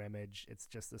cover image, it's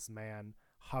just this man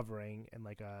hovering in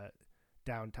like a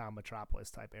downtown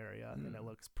metropolis type area, and it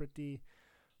looks pretty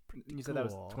You cool. said that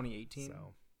was 2018?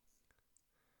 So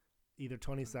either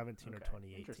 2017 or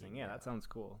 2018. Interesting. Yeah, that sounds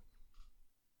cool.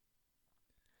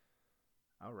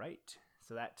 All right.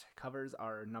 So that covers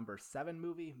our number 7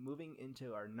 movie. Moving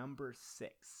into our number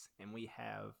 6, and we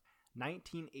have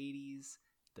 1980's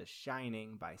The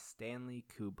Shining by Stanley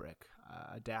Kubrick,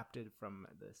 adapted from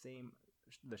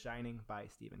The Shining by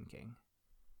Stephen King.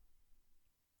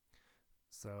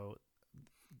 So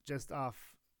just off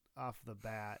the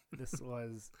bat, this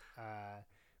was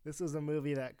a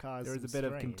movie that caused there was a bit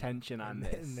of contention on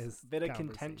this.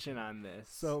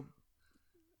 So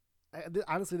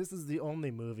honestly, this is the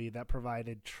only movie that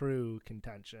provided true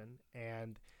contention,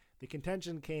 and the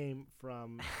contention came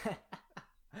from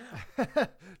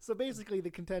so basically the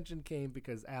contention came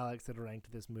because Alex had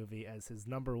ranked this movie as his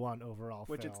number 1 overall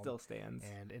which film, it still stands.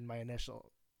 And in my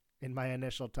initial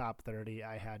top 30,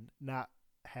 I had not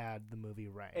had the movie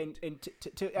ranked. And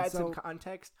to add some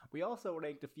context, we also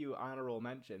ranked a few honorable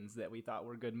mentions that we thought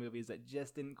were good movies that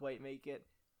just didn't quite make it.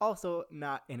 Also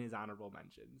not in his honorable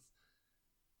mentions.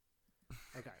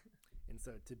 Okay. And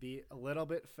so to be a little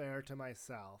bit fair to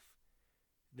myself,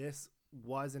 this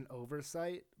was an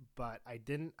oversight, but I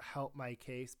didn't help my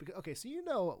case because,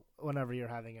 so whenever you're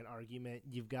having an argument,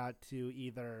 you've got to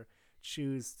either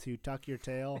choose to tuck your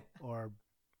tail or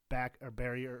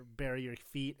bury your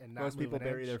feet and not move an inch. Most people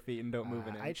bury their feet and don't move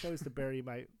an inch. I chose to bury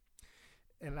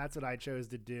and that's what I chose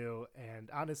to do. And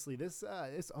honestly, this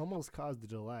almost caused a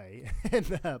delay in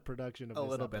the production of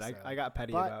this episode. Bit. I got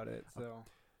petty about it, so.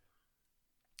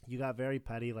 You got very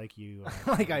petty, like you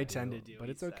like I tend to do, but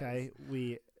it's okay.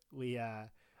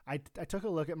 I took a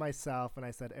look at myself and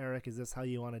I said, Eric, is this how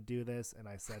you want to do this? And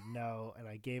I said no, and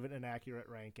I gave it an accurate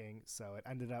ranking, so it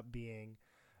ended up being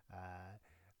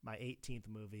my 18th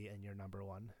movie and your number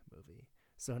 1 movie.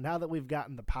 So now that we've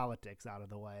gotten the politics out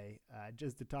of the way,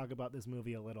 just to talk about this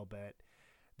movie a little bit,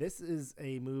 this is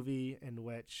a movie in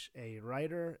which a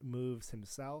writer moves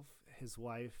himself, his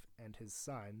wife, and his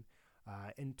son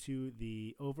into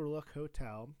the Overlook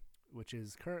Hotel, which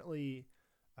is currently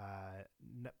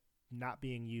not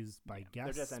being used by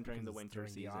guests. They're just entering the winter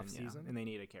season, and they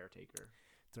need a caretaker.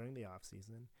 During the off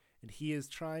season. And he is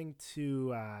trying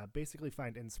to basically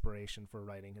find inspiration for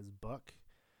writing his book.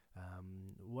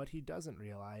 What he doesn't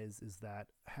realize is that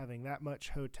having that much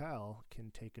hotel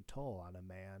can take a toll on a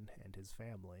man and his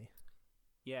family.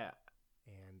 Yeah.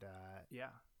 And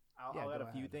I'll add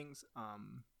a few things.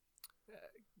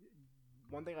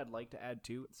 One thing I'd like to add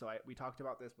too. So we talked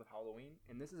about this with Halloween,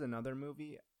 and this is another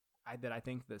movie that I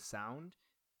think the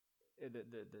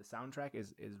soundtrack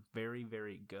is very,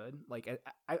 very good. Like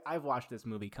I've watched this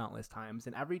movie countless times,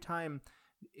 and every time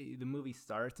the movie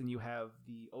starts and you have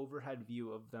the overhead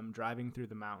view of them driving through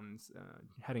the mountains,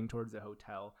 heading towards the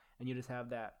hotel, and you just have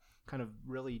that kind of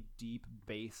really deep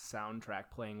bass soundtrack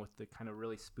playing with the kind of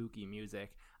really spooky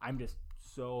music, I'm just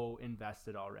so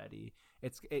invested already.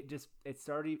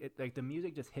 Like the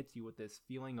music just hits you with this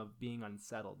feeling of being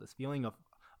unsettled, this feeling of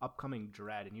upcoming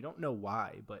dread, and you don't know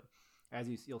why, but as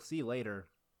you'll see later,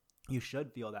 you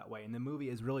should feel that way, and the movie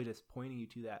is really just pointing you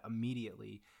to that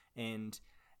immediately. And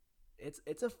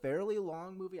it's a fairly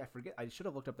long movie. I should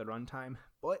have looked up the runtime,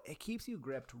 but it keeps you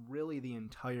gripped really the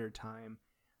entire time.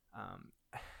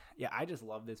 I just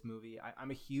love this movie. I'm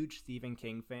a huge Stephen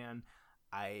King fan.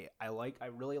 I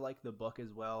really like the book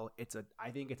as well.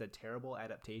 I think it's a terrible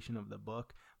adaptation of the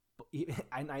book.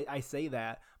 And I say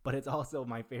that, but it's also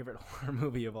my favorite horror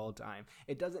movie of all time.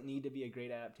 It doesn't need to be a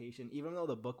great adaptation, even though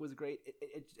the book was great.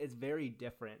 It's very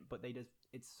different, but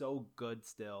it's so good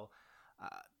still.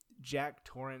 Jack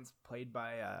Torrance, played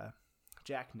by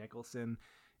Jack Nicholson,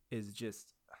 is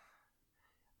just,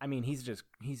 I mean, he's just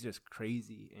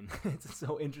crazy, and it's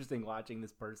so interesting watching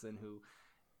this person who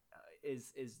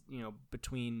is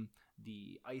between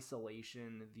the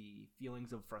isolation, the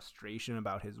feelings of frustration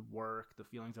about his work, the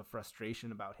feelings of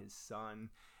frustration about his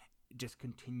son, just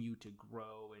continue to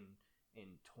grow and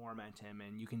torment him,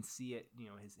 and you can see it,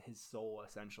 his soul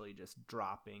essentially just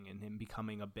dropping and him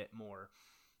becoming a bit more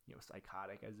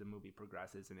psychotic as the movie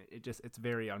progresses, and it's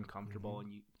very uncomfortable.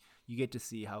 Mm-hmm. And you get to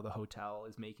see how the hotel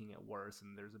is making it worse,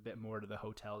 and there's a bit more to the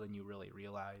hotel than you really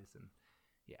realize. And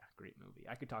yeah, great movie.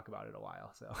 I could talk about it a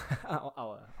while, so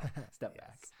I'll step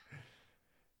back.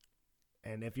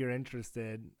 And if you're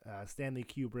interested, Stanley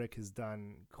Kubrick has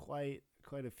done quite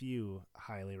a few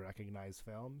highly recognized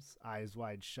films: Eyes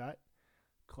Wide Shut,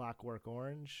 Clockwork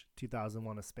Orange,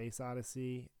 2001: A Space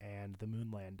Odyssey, and The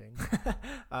Moon Landing.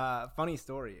 Funny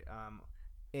story.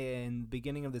 In the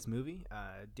beginning of this movie,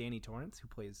 Danny Torrance,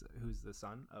 who's the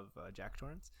son of Jack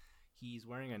Torrance, he's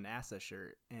wearing a NASA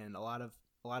shirt, and a lot of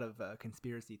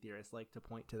conspiracy theorists like to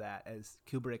point to that as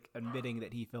Kubrick admitting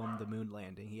that he filmed The Moon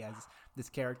Landing. He has this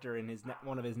character in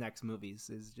one of his next movies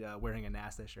is wearing a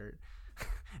NASA shirt.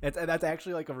 That's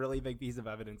actually like a really big piece of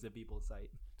evidence that people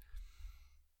cite,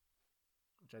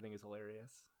 which I think is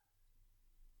hilarious.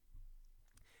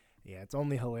 Yeah, it's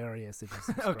only hilarious if you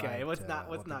subscribe okay, let's to not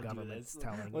do this.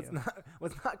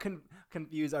 Let's not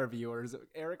confuse our viewers.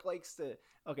 Eric likes to.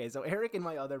 Okay, so Eric and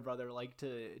my other brother like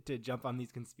to jump on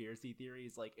these conspiracy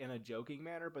theories like in a joking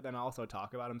manner, but then also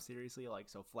talk about them seriously, like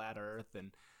flat Earth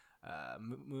and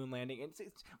moon landing. And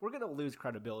we're gonna lose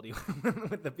credibility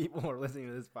with the people who are listening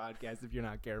to this podcast if you're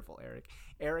not careful, Eric.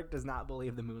 Eric does not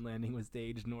believe the moon landing was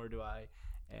staged, nor do I,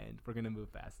 and we're gonna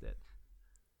move past it.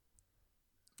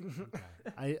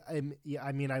 Okay.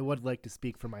 I mean, I would like to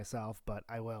speak for myself, but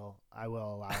I will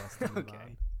allow us to move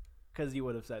on. Because you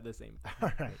would have said the same thing.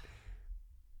 All right.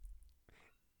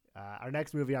 Our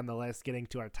next movie on the list, getting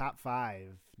to our top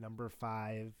 5. Number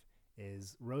 5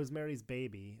 is Rosemary's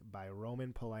Baby by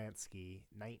Roman Polanski,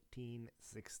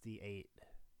 1968.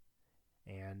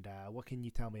 And what can you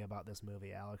tell me about this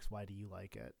movie, Alex? Why do you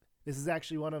like it? This is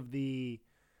actually one of the,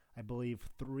 I believe,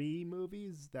 3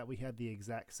 movies that we had the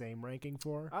exact same ranking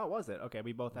for. Oh, was it? Okay,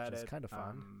 we both had it. Kind of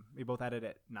fun. We both had it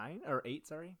at 9 or 8.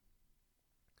 Sorry,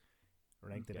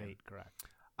 ranked at 8. Correct.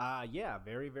 Yeah,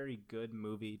 very, very good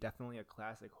movie. Definitely a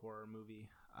classic horror movie.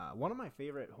 One of my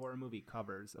favorite horror movie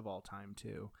covers of all time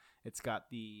too. It's got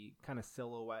the kind of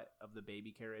silhouette of the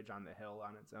baby carriage on the hill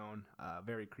on its own.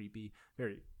 Very creepy,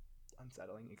 very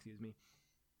unsettling. Excuse me.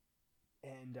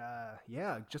 And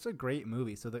yeah, just a great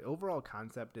movie. So the overall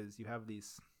concept is you have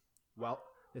this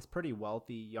pretty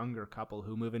wealthy younger couple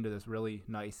who move into this really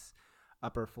nice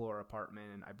upper floor apartment,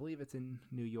 and I believe it's in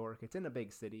New York. It's in a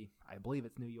big city. I believe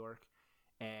it's New York,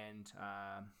 and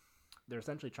they're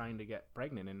essentially trying to get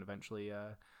pregnant, and eventually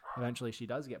she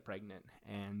does get pregnant,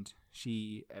 and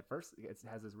she at first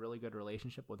has this really good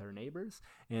relationship with her neighbors,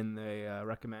 and they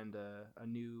recommend a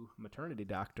new maternity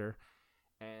doctor.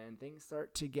 And things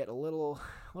start to get a little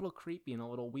creepy and a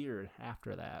little weird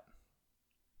after that.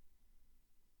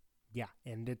 Yeah,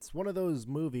 and it's one of those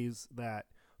movies that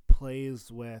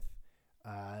plays with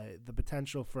the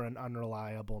potential for an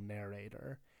unreliable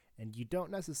narrator, and you don't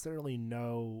necessarily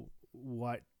know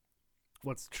what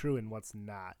what's true and what's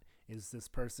not. Is this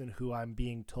person who I'm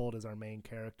being told is our main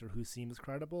character who seems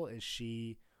credible? Is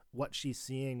she what she's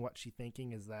seeing, what she's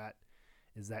thinking? Is that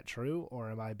true,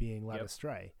 or am I being led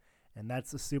astray? And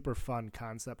that's a super fun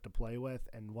concept to play with,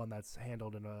 and one that's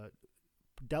handled in a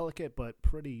delicate but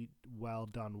pretty well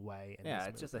done way. Yeah,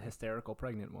 it's just a hysterical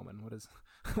pregnant woman. What is?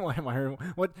 Why am I?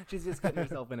 What? She's just getting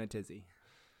herself in a tizzy.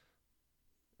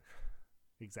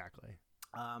 Exactly.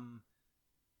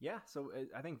 Yeah, so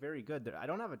I think very good. I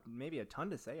don't have maybe a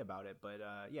ton to say about it, but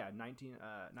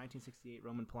 1968,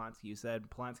 Roman Polanski. You said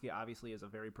Polanski obviously is a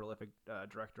very prolific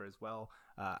director as well.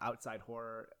 Outside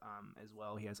horror as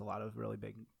well. He has a lot of really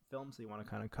big films. So you want to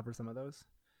kind of cover some of those?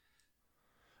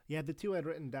 Yeah, the two I'd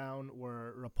written down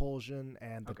were Repulsion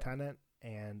and The Tenant,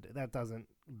 and that doesn't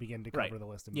begin to cover the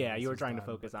list of movies. Yeah, you were trying to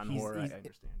focus on horror. I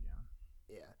understand.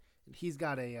 Yeah. He's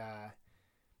got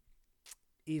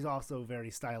he's also very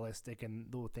stylistic in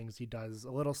the things he does,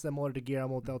 a little similar to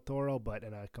Guillermo del Toro, but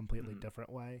in a completely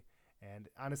different way. And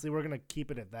honestly, we're going to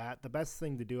keep it at that. The best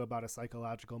thing to do about a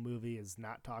psychological movie is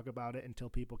not talk about it until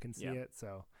people can see it.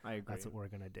 So I agree. That's what we're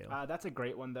going to do. That's a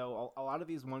great one, though. A lot of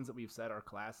these ones that we've said are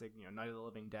classic. Night of the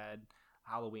Living Dead,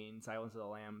 Halloween, Silence of the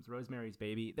Lambs, Rosemary's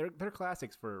Baby. They're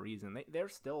classics for a reason. They're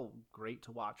still great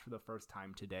to watch for the first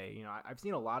time today. I've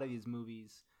seen a lot of these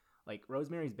movies. Like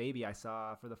Rosemary's Baby, I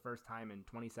saw for the first time in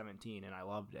 2017, and I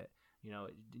loved it.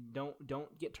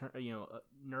 Don't get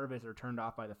nervous or turned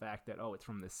off by the fact that it's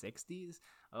from the 60s.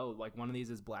 Like one of these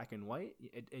is black and white.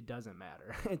 It doesn't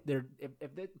matter. A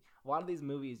lot of these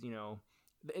movies,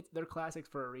 they're classics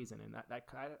for a reason, and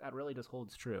that really just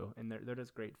holds true. And they're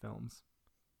just great films.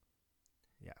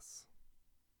 Yes.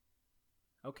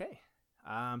 Okay.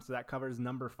 So that covers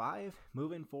number 5.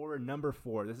 Moving forward, number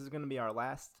 4. This is going to be our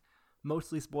last.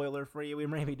 Mostly spoiler free. We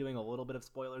may be doing a little bit of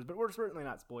spoilers, but we're certainly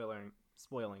not spoiling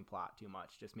plot too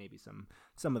much. Just maybe some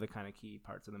of the kind of key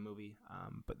parts of the movie.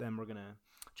 But then we're gonna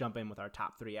jump in with our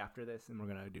top 3 after this, and we're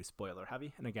gonna do spoiler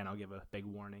heavy. And again, I'll give a big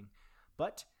warning.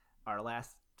 But our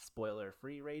last spoiler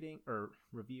free rating or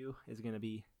review is gonna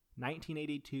be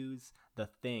 1982's The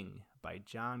Thing by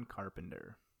John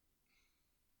Carpenter.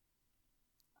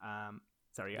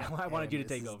 Sorry, I wanted you to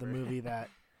take over. The movie that.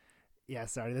 Yeah,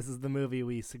 sorry. This is the movie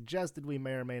we suggested we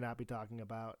may or may not be talking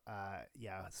about.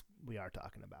 Yes, we are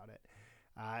talking about it.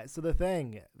 So The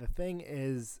Thing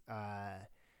is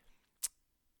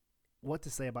what to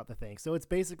say about The Thing. So it's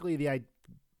basically the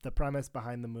premise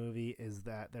behind the movie is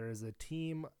that there is a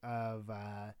team of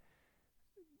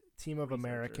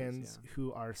Americans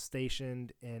who are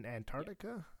stationed in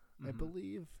Antarctica, I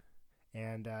believe,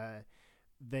 and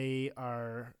they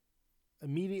are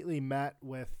immediately met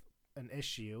with an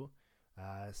issue.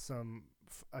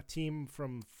 A team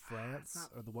from France,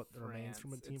 or what remains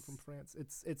from a team from France.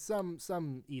 It's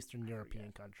some Eastern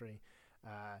European country.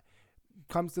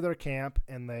 Comes to their camp,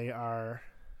 and they are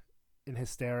in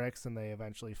hysterics, and they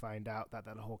eventually find out that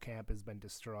whole camp has been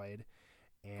destroyed.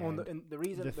 And the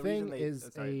reason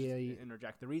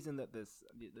that this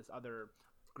other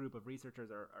group of researchers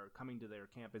are coming to their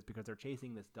camp is because they're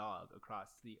chasing this dog across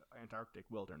the Antarctic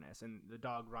wilderness, and the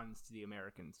dog runs to the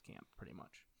Americans' camp pretty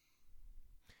much.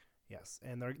 Yes,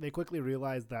 and they quickly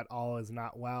realize that all is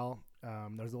not well.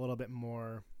 There's a little bit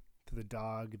more to the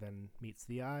dog than meets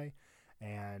the eye,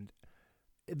 and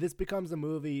this becomes a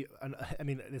movie. I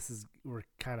mean, we're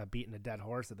kind of beating a dead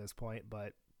horse at this point,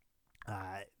 but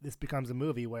this becomes a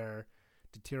movie where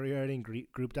deteriorating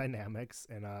group dynamics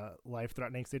in a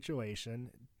life-threatening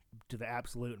situation to the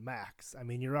absolute max. I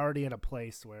mean, you're already in a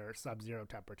place where sub-zero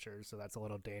temperatures, so that's a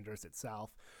little dangerous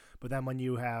itself. But then when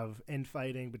you have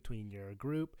infighting between your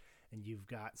group, and you've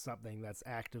got something that's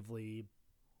actively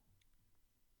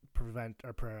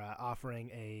offering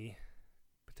a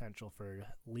potential for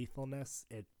lethalness,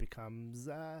 it becomes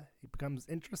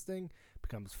interesting,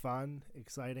 becomes fun,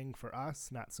 exciting for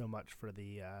us, not so much for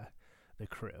the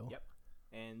crew. Yep.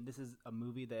 And this is a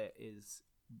movie that is,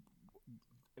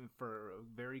 for a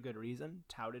very good reason,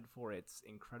 touted for its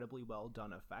incredibly well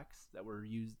done effects that were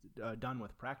done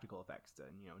with practical effects,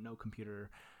 and no computer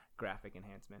graphic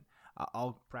enhancement,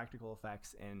 all practical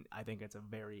effects. And I think it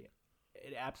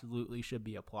absolutely should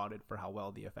be applauded for how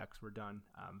well the effects were done.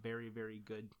 Very, very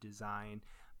good design.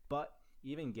 But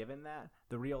even given that,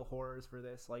 the real horrors for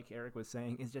this, like Eric was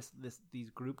saying, is just these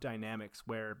group dynamics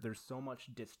where there's so much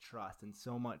distrust and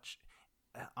so much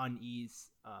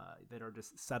unease that are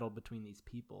just settled between these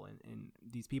people, and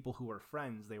these people who were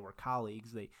friends, they were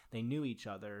colleagues, they knew each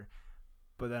other,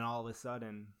 but then all of a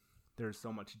sudden there's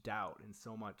so much doubt and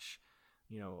so much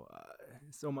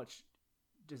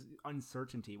just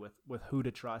uncertainty with who to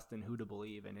trust and who to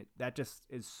believe, and that just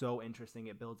is so interesting.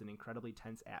 It builds an incredibly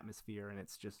tense atmosphere, and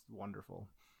it's just wonderful.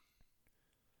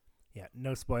 Yeah,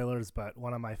 no spoilers, but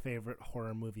one of my favorite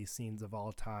horror movie scenes of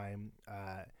all time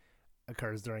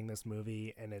occurs during this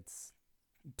movie, and it's,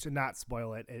 to not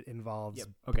spoil it, it involves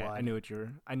okay. blood. I knew what you're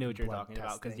talking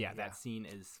about, because testing, that scene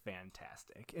is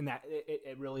fantastic, and that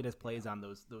it really just plays on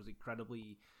those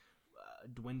incredibly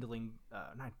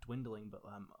not dwindling, but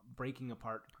breaking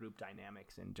apart group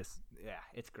dynamics, and just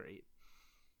it's great.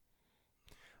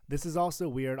 This is also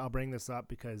weird. I'll bring this up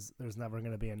because there's never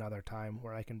going to be another time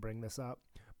where I can bring this up.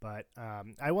 But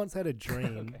I once had a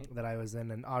dream that I was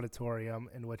in an auditorium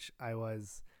in which I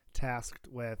was tasked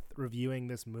with reviewing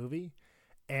this movie,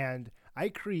 and I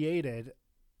created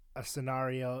a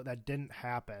scenario that didn't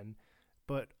happen.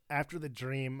 But after the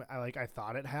dream, I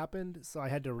thought it happened, so I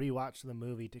had to rewatch the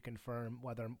movie to confirm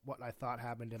whether what I thought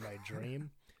happened in my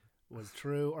dream was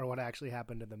true or what actually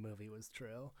happened in the movie was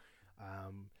true.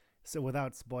 So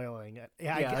without spoiling it,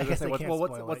 I guess I can't spoil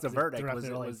it. What's the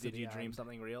verdict? Did you dream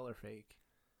something real or fake?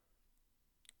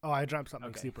 Oh, I dreamt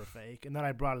something super fake, and then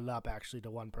I brought it up actually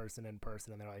to one person in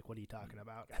person, and they're like, "What are you talking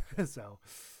about?" So,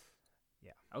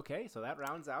 yeah. Okay, so that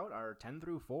rounds out our 10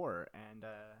 through 4, and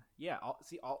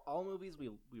all movies we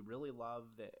really love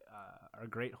that are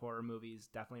great horror movies,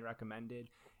 definitely recommended.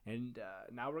 And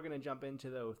now we're gonna jump into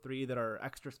the 3 that are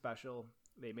extra special.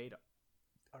 They made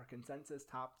our consensus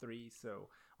top 3, so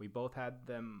we both had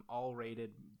them all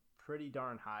rated pretty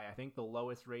darn high. I think the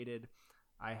lowest rated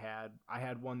I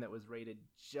had one that was rated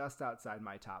just outside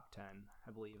my top 10,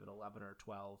 I believe at 11 or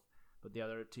 12, but the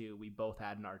other 2 we both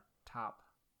had in our top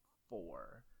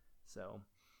 4. So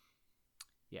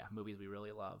yeah, movies we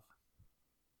really love.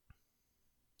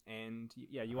 And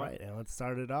you want right, and let's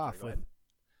start it off with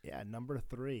number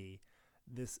 3.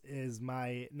 This is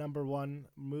my number 1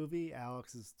 movie,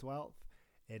 Alex's 12th.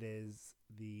 It is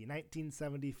the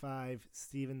 1975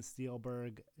 Steven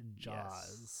Spielberg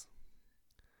Jaws. Yes.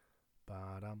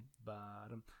 Bottom.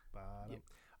 Yep.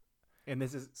 And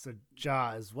this is so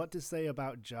Jaws. What to say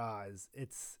about Jaws?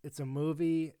 It's a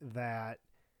movie that,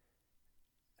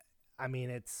 I mean,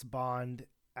 it spawned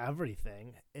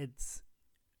everything. It's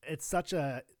such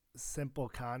a simple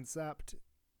concept.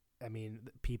 I mean,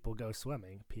 people go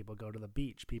swimming, people go to the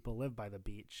beach, people live by the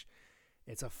beach.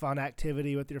 It's a fun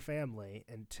activity with your family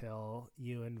until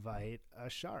you invite a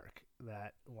shark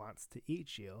that wants to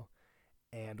eat you.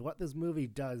 And what this movie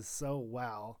does so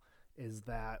well is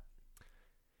that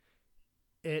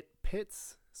it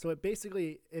pits.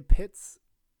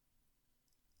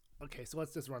 Okay, so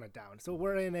let's just run it down. So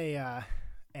we're in a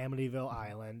Amityville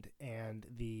Island, and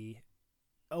the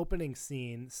opening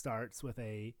scene starts with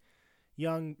a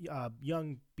young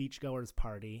beachgoers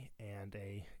party, and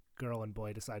a girl and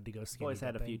boy decide to go skinny boys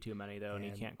had dipping. a few too many though, and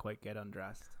he can't quite get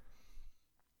undressed.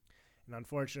 And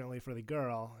unfortunately for the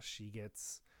girl, she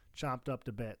gets chomped up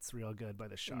to bits real good by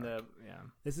the shark.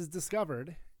 This is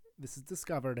discovered,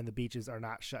 and the beaches are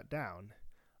not shut down.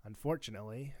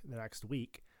 Unfortunately, the next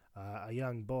week, a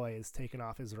young boy is taken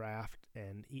off his raft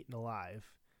and eaten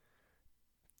alive.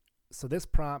 So this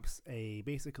prompts a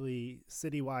basically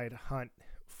citywide hunt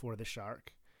for the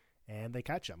shark, and they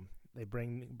catch him. They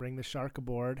bring the shark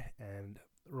aboard, and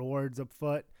rewards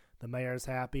afoot. The mayor's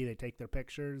happy. They take their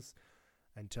pictures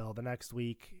until the next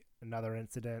week, another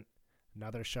incident,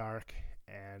 another shark,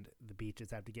 and the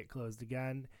beaches have to get closed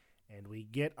again. And we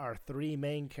get our 3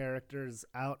 main characters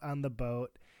out on the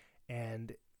boat.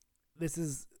 And this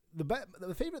is the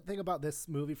favorite thing about this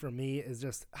movie for me is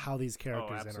just how these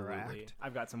characters interact.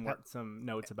 I've got some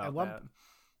notes about that.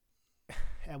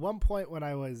 At one point when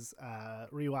I was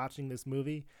rewatching this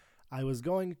movie, I was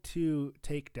going to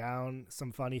take down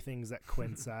some funny things that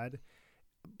Quint said.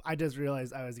 I just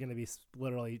realized I was going to be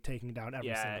literally taking down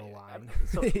every single line.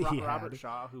 So Robert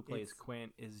Shaw, who plays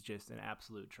Quint, is just an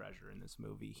absolute treasure in this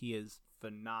movie. He is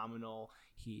phenomenal.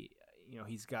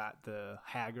 He's got the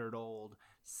haggard old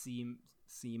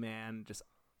seaman just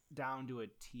down to a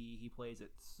T. He plays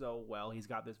it so well. He's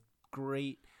got this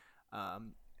great,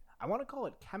 I want to call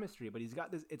it chemistry, but he's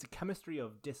got this. It's a chemistry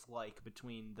of dislike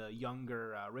between the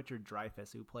younger Richard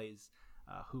Dreyfuss, who plays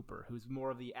Hooper, who's more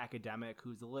of the academic,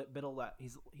 who's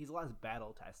he's less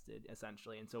battle tested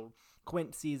essentially, and so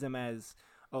Quint sees him as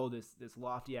this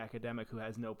lofty academic who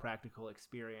has no practical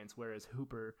experience, whereas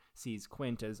Hooper sees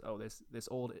Quint as this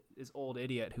old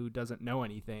idiot who doesn't know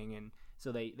anything, and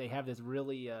so they have this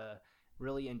really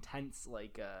intense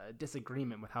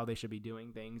disagreement with how they should be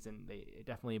doing things, and it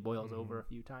definitely boils over a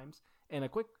few times. And a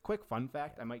quick fun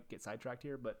fact, I might get sidetracked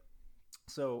here, but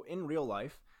so in real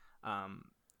life,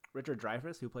 Richard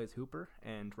Dreyfuss, who plays Hooper,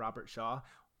 and Robert Shaw,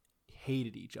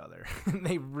 hated each other.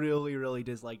 They really, really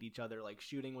disliked each other. Like,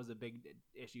 shooting was a big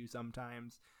issue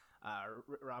sometimes.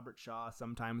 Robert Shaw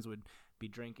sometimes would be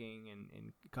drinking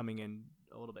and coming in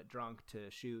a little bit drunk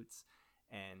to shoots,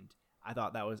 and I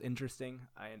thought that was interesting.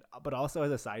 But also,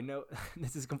 as a side note,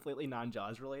 this is completely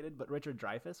non-Jaws related, but Richard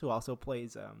Dreyfuss, who also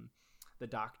plays the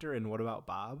doctor in What About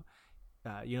Bob,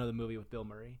 you know, the movie with Bill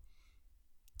Murray.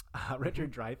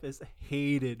 Richard Dreyfuss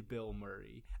hated Bill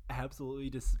Murray, absolutely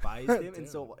despised him, and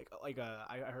so I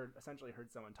essentially heard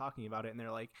someone talking about it, and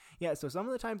they're like, yeah, so some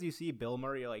of the times you see Bill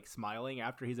Murray like smiling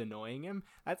after he's annoying him,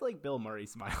 that's like Bill Murray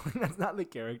smiling. That's not the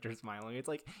character smiling. It's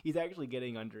like he's actually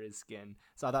getting under his skin.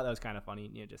 So I thought that was kind of funny,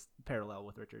 you know, just parallel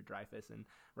with Richard Dreyfuss and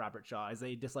Robert Shaw as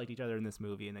they disliked each other in this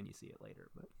movie, and then you see it later.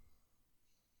 But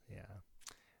yeah.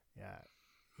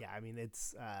 I mean,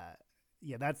 it's.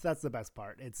 Yeah, that's the best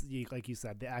part. It's like you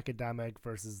said, the academic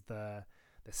versus the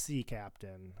sea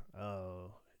captain.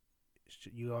 Oh,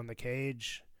 you own the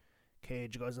cage.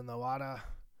 Cage goes in the water.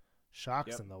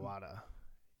 Sharks in the water.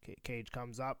 Cage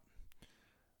comes up.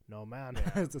 No man.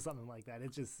 Yeah. So something like that.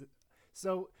 It's just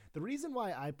so the reason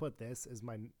why I put this as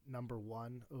my number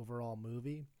one overall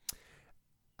movie.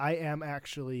 I am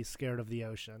actually scared of the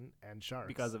ocean and sharks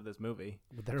because of this movie.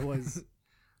 There was.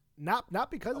 Not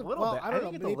because of little bit. I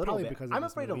don't think know. It's a little bit. Because I'm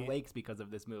afraid of lakes because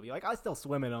of this movie. Like, I still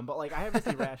swim in them, but like I have this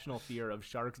irrational fear of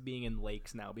sharks being in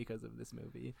lakes now because of this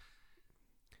movie.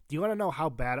 Do you want to know how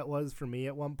bad it was for me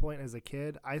at one point as a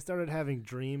kid? I started having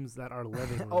dreams that our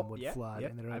living room would flood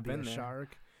and there would be a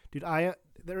shark. Dude,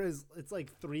 it's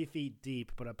like 3 feet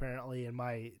deep, but apparently in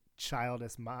my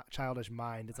childish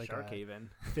mind, it's like Shark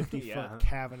haven, 50-foot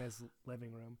cavernous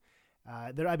living room.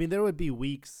 There would be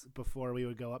weeks before we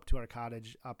would go up to our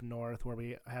cottage up north where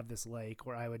we have this lake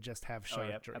where I would just have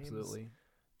shark dreams. Absolutely.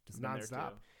 Just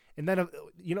nonstop. And then,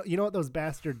 you know what those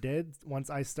bastards did once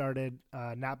I started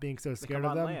not being so scared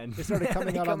of them? Land. They started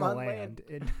coming out on the land.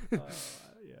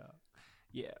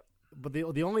 Yeah. But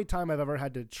the only time I've ever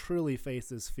had to truly face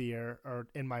this fear, or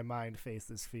in my mind face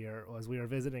this fear, was we were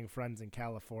visiting friends in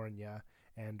California,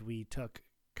 and we took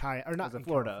kayak, or not in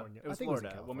Florida. California. It was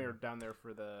Florida when we were down there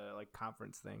for the like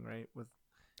conference thing, right?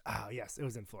 Yes, it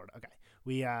was in Florida. Okay,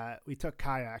 we took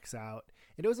kayaks out,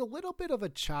 and it was a little bit of a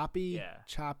choppy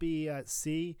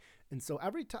sea, and so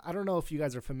every time, I don't know if you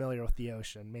guys are familiar with the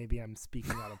ocean. Maybe I'm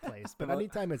speaking out of place, but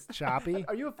anytime it's choppy,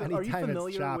 are you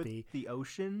familiar with the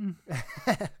ocean?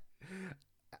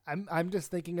 I'm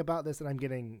just thinking about this and I'm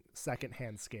getting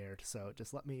secondhand scared. So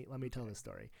just let me tell this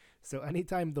story. So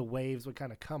anytime the waves would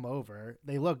kind of come over,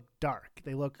 they look dark.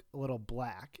 They look a little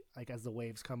black, like as the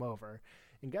waves come over.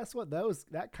 And guess what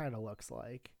that kind of looks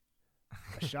like?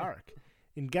 A shark.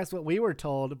 And guess what we were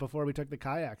told before we took the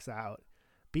kayaks out?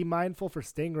 Be mindful for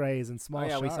stingrays and small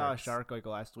sharks. We saw a shark like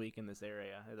last week in this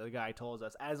area. The guy told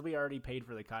us, as we already paid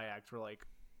for the kayaks, we're like,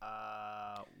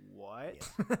 what?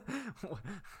 Yeah.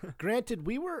 Granted,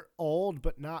 we were old,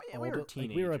 but not old. We were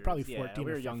teenagers. We were probably 14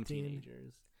 we were or 15. Young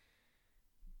teenagers.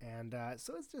 And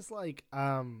so it's just like,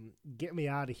 get me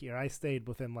out of here. I stayed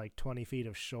within like 20 feet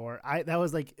of shore. That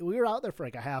was like, we were out there for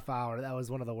like a half hour. That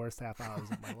was one of the worst half hours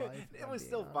of my life. It was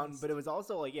still fun, but it was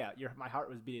also like, my heart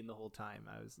was beating the whole time.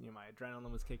 I was, my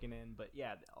adrenaline was kicking in, but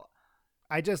yeah.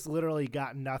 I just literally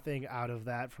got nothing out of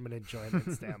that from an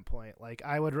enjoyment standpoint. Like,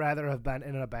 I would rather have been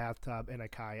in a bathtub in a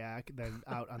kayak than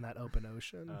out on that open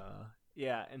ocean.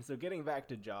 Yeah, and so getting back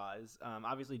to Jaws,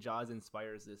 obviously Jaws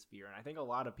inspires this fear, and I think a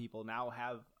lot of people now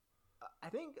have, I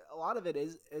think a lot of it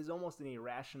is almost an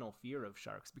irrational fear of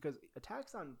sharks, because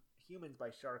attacks on humans by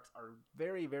sharks are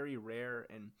very, very rare,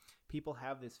 and people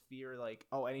have this fear like,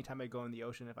 oh, anytime I go in the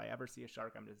ocean, if I ever see a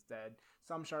shark, I'm just dead.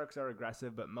 Some sharks are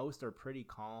aggressive, but most are pretty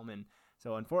calm, and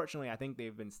so unfortunately I think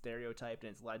they've been stereotyped,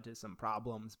 and it's led to some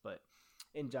problems, but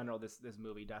in general, this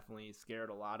movie definitely scared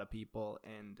a lot of people,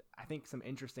 and I think some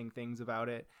interesting things about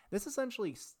it. This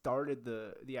essentially started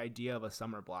the idea of a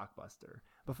summer blockbuster.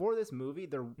 Before this movie,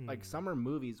 like summer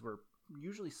movies were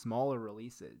usually smaller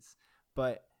releases,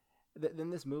 but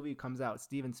then this movie comes out.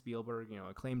 Steven Spielberg,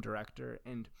 acclaimed director,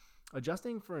 and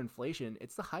adjusting for inflation,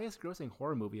 it's the highest grossing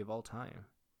horror movie of all time.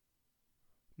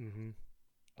 Mm-hmm.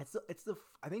 I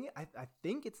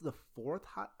think it's the fourth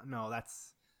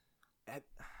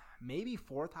maybe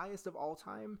fourth highest of all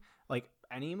time, like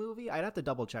any movie. I'd have to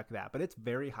double check that, but it's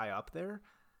very high up there,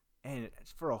 and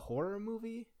it's for a horror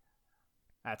movie.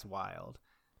 That's wild.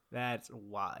 That's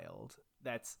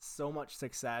so much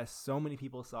success. So many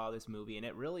people saw this movie, and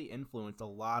it really influenced a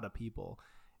lot of people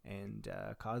and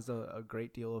caused a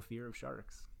great deal of fear of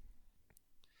sharks.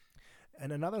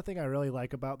 And another thing I really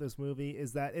like about this movie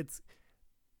is that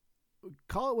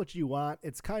call it what you want,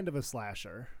 it's kind of a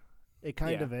slasher. It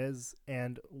kind of is,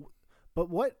 But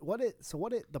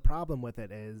the problem with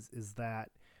it is that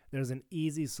there's an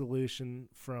easy solution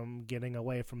from getting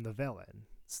away from the villain,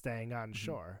 staying on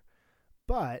shore.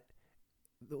 But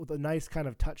the nice kind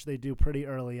of touch they do pretty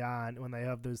early on when they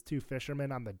have those two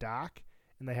fishermen on the dock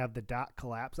and they have the dock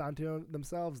collapse onto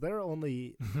themselves, they're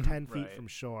only 10 feet Right. from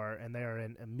shore and they're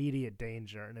in immediate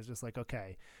danger. And it's just like,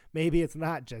 okay, maybe it's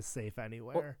not just safe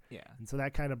anywhere. Well, yeah. And so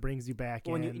that kind of brings you back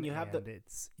Well, in. and you have and the-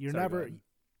 you're Sorry, go never. ahead.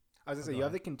 I was gonna say go you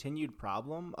have ahead. the continued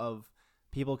problem of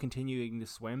people continuing to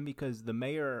swim because the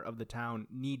mayor of the town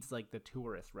needs like the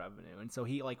tourist revenue, and so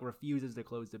he like refuses to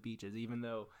close the beaches, even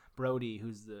though Brody,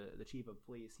 who's the chief of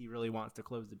police, he really wants to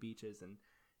close the beaches, and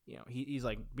he's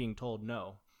like being told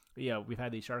no. Yeah, we've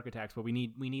had these shark attacks, but we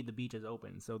need the beaches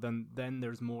open. So then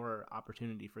there's more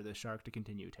opportunity for the shark to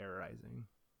continue terrorizing.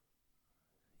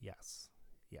 Yes.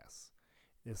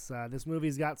 This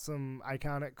movie's got some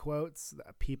iconic quotes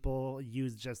that people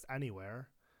use just anywhere.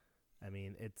 I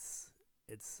mean,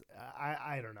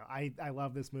 I don't know. I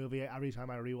love this movie. Every time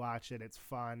I rewatch it, it's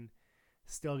fun.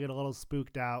 Still get a little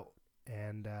spooked out,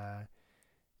 and I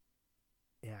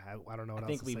don't know what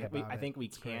else to say about it. I think we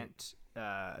It's great. can't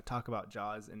talk about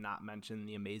Jaws and not mention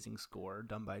the amazing score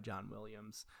done by John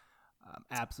Williams.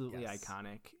 Absolutely Yes.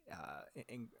 iconic.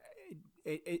 And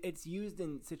it's used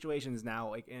in situations now,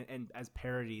 like and as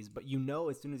parodies, but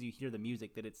as soon as you hear the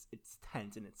music that it's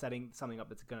tense and it's setting something up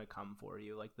that's gonna come for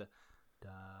you, like the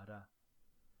da da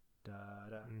da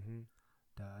da. Mhm.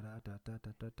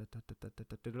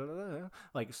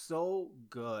 Like so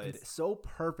good, so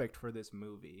perfect for this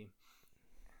movie.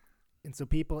 And so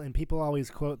people always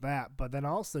quote that, but then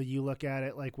also you look at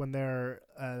it like when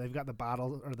they've got the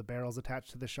bottle or the barrels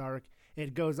attached to the shark,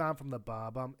 it goes on from the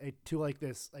bum to like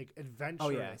this like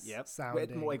adventurous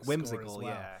sounding like score whimsical. as well.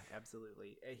 Yeah,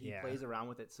 absolutely. He Yeah. plays around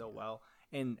with it so well.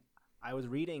 And I was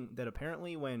reading that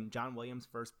apparently when John Williams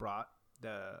first brought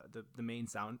the main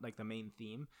sound, like the main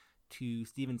theme, to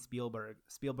Steven Spielberg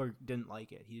didn't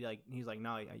like it. He's like,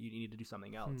 no, you need to do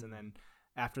something else. And then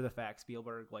after the fact,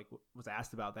 Spielberg was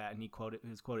asked about that, and he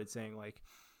was quoted saying like,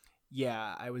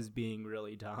 "Yeah, I was being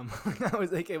really dumb." I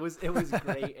was like, it was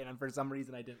great, and for some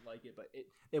reason I didn't like it, but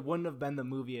it wouldn't have been the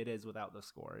movie it is without the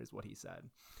score, is what he said.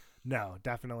 No,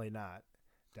 definitely not.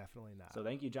 Definitely not. So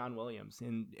thank you, John Williams.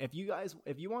 And if you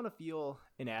want to feel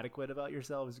inadequate about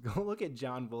yourselves, go look at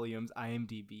John Williams'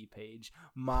 IMDb page.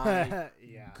 My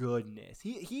Yeah. goodness,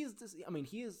 he's just. I mean,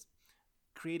 he has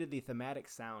created the thematic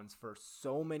sounds for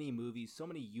so many movies, so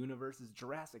many universes: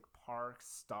 Jurassic Park,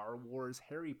 Star Wars,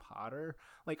 Harry Potter,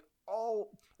 like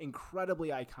all incredibly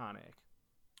iconic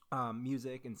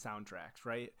music and soundtracks,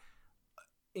 right?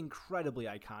 Incredibly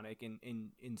iconic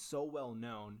and so well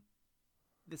known.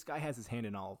 This guy has his hand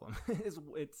in all of them.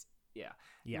 it's yeah.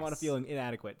 You want to feel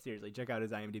inadequate? Seriously, check out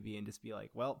his IMDb and just be like,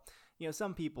 well,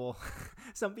 some people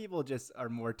just are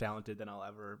more talented than I'll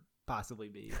ever possibly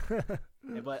be.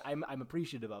 But I'm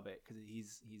appreciative of it because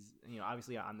he's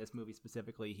obviously on this movie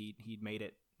specifically he made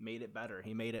it better.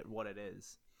 He made it what it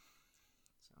is.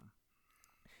 So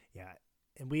Yeah.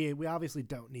 And we obviously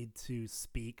don't need to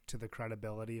speak to the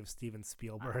credibility of Steven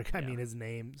Spielberg. I mean, his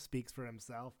name speaks for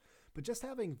himself. But just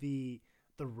having the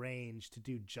range to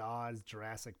do Jaws,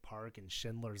 Jurassic Park, and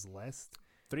Schindler's List.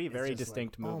 Three very just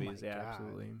distinct like, oh movies. my Yeah, God.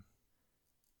 absolutely.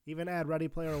 Even add Ready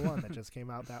Player One that just came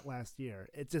out that last year.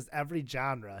 It's just every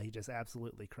genre he just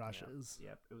absolutely crushes.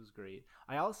 Yep, it was great.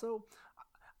 I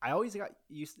always got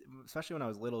used, especially when I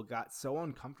was little, got so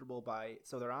uncomfortable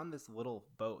so they're on this little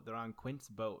boat. They're on Quint's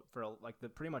boat for like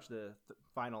pretty much the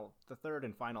third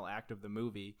and final act of the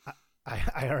movie.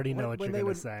 I already know what you're going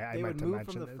to say. I They meant would to move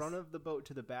mention from the this. front of the boat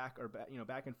to the back, or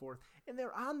back and forth, and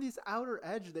they're on this outer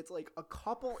edge that's like a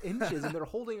couple inches, and they're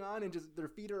holding on, and just their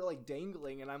feet are like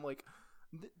dangling, and I'm like,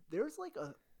 there's like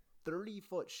a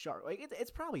 30-foot shark. Like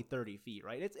it's probably 30 feet,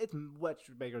 right? It's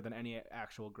much bigger than any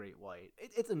actual great white.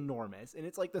 It's enormous, and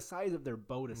it's like the size of their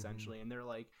boat essentially. And they're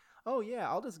like, oh yeah,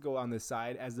 I'll just go on this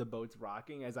side as the boat's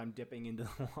rocking as I'm dipping into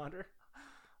the water.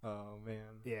 Oh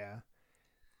man. Yeah.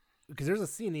 Because there's a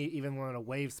scene even when a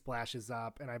wave splashes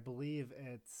up, and I believe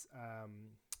it's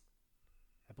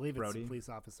Brody. a police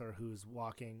officer who's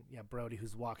walking. Yeah, Brody,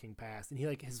 who's walking past, and he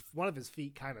like one of his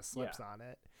feet kind of slips on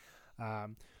it.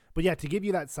 But yeah, to give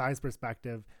you that size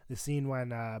perspective, the scene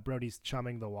when Brody's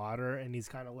chumming the water and he's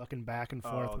kind of looking back and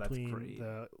forth that's between great.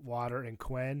 the water and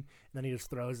Quinn, and then he just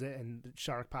throws it and the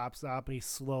shark pops up and he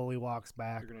slowly walks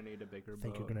back. You're gonna need a bigger I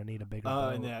think boat. you're gonna need a bigger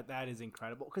boat. And that is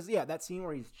incredible. Because that scene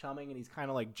where he's chumming and he's kind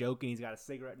of like joking, he's got a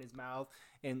cigarette in his mouth,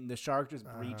 and the shark just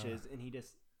breaches, and he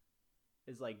just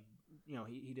is like,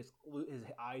 he just, his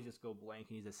eyes just go blank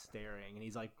and he's just staring and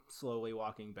he's like slowly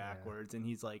walking backwards and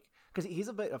he's like, because he's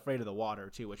a bit afraid of the water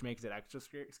too, which makes it extra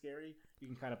scary. You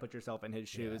can kind of put yourself in his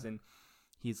shoes and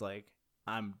he's like,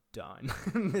 I'm done.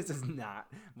 This is not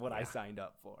what I signed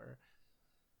up for.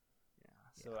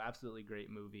 So absolutely great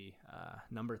movie.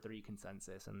 Number 3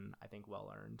 consensus, and I think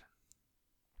well earned.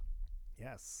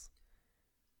 Yes.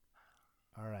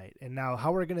 All right. And now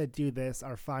how we're going to do this,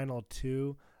 our final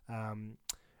 2,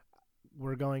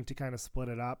 we're going to kind of split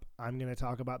it up. I'm going to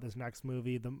talk about this next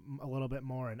movie a little bit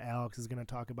more, and Alex is going to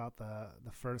talk about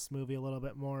the first movie a little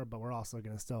bit more, but we're also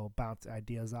going to still bounce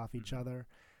ideas off each other.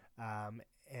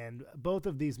 And both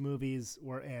of these movies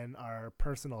were in our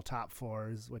personal top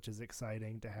 4s, which is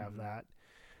exciting to have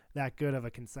that good of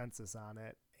a consensus on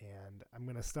it. And I'm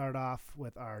going to start off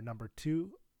with our number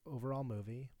 2 overall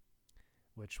movie,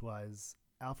 which was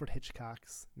Alfred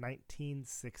Hitchcock's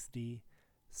 1960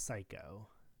 Psycho.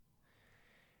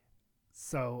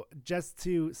 So just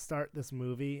to start this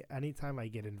movie, anytime I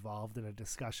get involved in a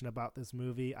discussion about this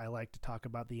movie, I like to talk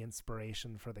about the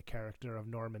inspiration for the character of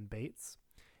Norman Bates.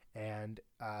 And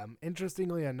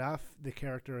interestingly enough, the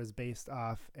character is based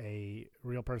off a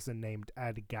real person named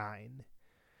Ed Gein.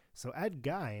 So Ed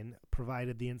Gein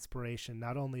provided the inspiration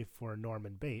not only for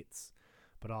Norman Bates,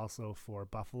 but also for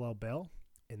Buffalo Bill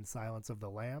in Silence of the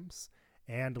Lambs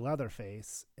and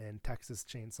Leatherface in Texas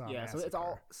Chainsaw Massacre. So it's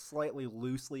all slightly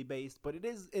loosely based, but it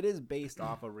is based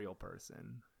off a real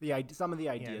person. Some of the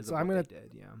ideas of what they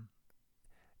did,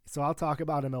 So I'll talk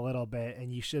about him a little bit,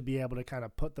 and you should be able to kind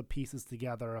of put the pieces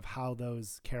together of how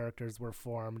those characters were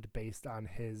formed based on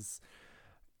his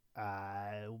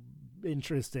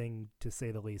interesting, to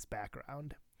say the least,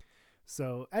 background.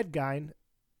 So Ed Gein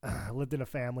lived in a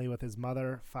family with his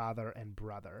mother, father, and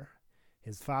brother.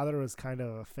 His father was kind of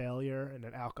a failure and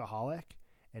an alcoholic,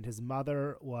 and his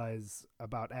mother was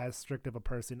about as strict of a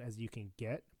person as you can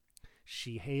get.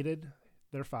 She hated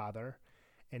their father,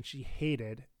 and she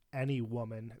hated any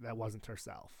woman that wasn't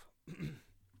herself.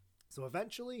 So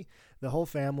eventually, the whole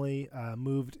family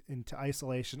moved into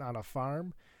isolation on a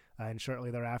farm, and shortly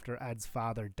thereafter, Ed's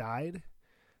father died.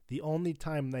 The only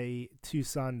time the 2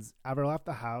 sons ever left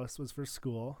the house was for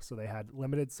school, so they had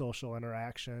limited social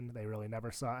interaction. They really never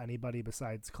saw anybody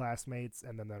besides classmates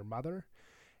and then their mother.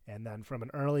 And then from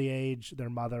an early age, their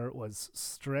mother was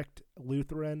strict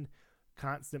Lutheran,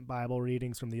 constant Bible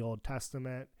readings from the Old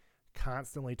Testament,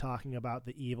 constantly talking about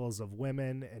the evils of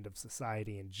women and of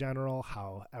society in general,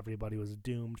 how everybody was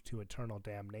doomed to eternal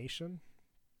damnation.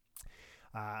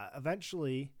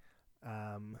 Eventually,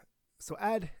 so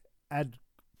Ed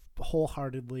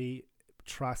wholeheartedly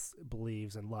trusts,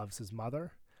 believes, and loves his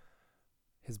mother.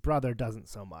 His brother doesn't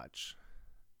so much.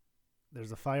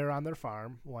 There's a fire on their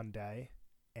farm one day,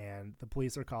 and the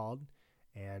police are called,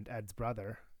 and Ed's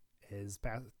brother is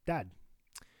dead.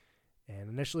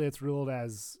 And initially it's ruled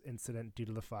as incident due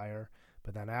to the fire,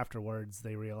 but then afterwards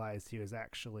they realized he was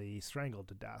actually strangled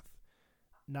to death.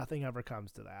 Nothing ever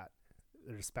comes to that.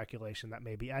 There's speculation that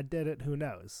maybe Ed did it, who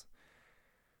knows?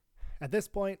 At this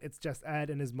point, it's just Ed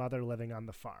and his mother living on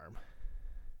the farm.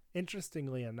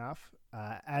 Interestingly enough,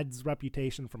 Ed's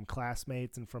reputation from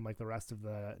classmates and from like the rest of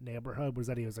the neighborhood was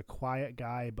that he was a quiet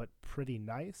guy, but pretty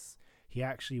nice. He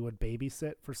actually would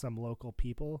babysit for some local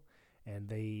people,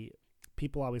 and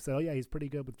people always said, "Oh yeah, he's pretty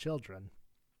good with children."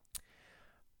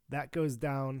 That goes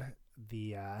down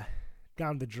the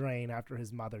drain after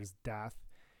his mother's death,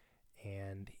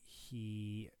 and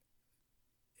he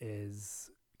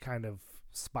is kind of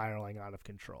spiraling out of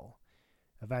control.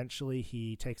 Eventually,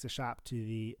 he takes a trip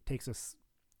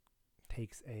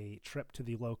to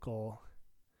the local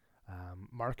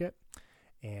market,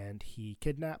 and he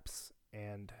kidnaps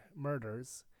and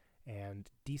murders and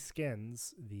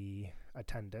deskins the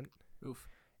attendant. Oof.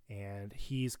 And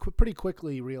he's pretty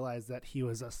quickly realized that he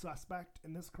was a suspect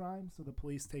in this crime, so the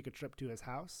police take a trip to his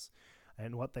house,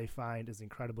 and what they find is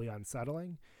incredibly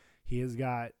unsettling. He has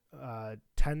got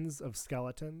tens of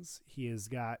skeletons. He has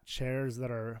got chairs that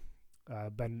are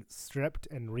been stripped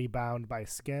and rebound by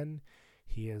skin.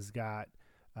 He has got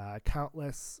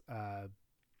countless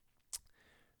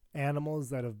animals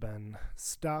that have been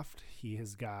stuffed. He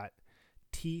has got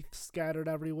teeth scattered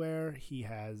everywhere. He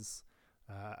has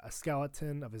a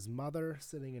skeleton of his mother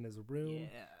sitting in his room.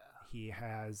 Yeah. He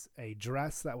has a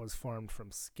dress that was formed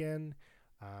from skin.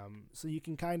 So you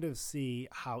can kind of see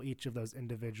how each of those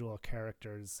individual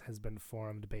characters has been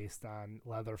formed based on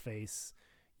Leatherface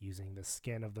using the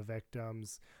skin of the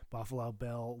victims, Buffalo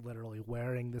Bill literally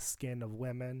wearing the skin of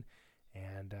women,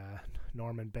 and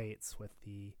Norman Bates with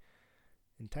the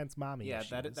intense mommy Yeah,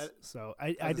 issues. that So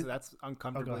that's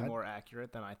uncomfortably ahead. more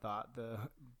accurate than I thought the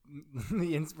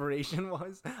the inspiration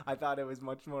was. I thought it was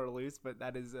much more loose, but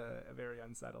that is very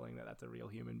unsettling that that's a real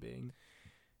human being.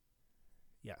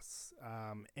 Yes.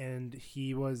 And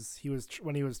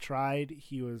when he was tried,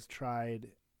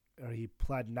 or he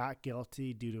pled not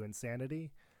guilty due to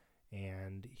insanity,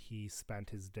 and he spent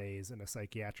his days in a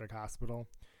psychiatric hospital.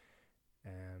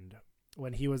 And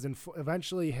when he was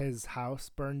eventually his house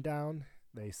burned down.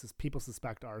 People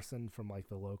suspect arson from like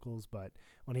the locals, but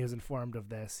when he was informed of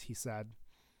this, he said,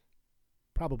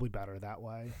 "Probably better that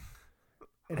way."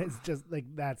 And it's just like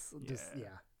that's just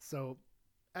yeah. So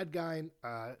Ed Gein,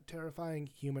 terrifying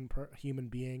human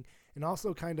being, and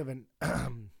also kind of an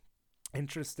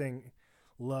interesting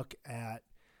look at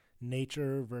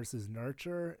nature versus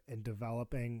nurture and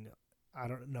developing, I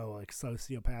don't know, like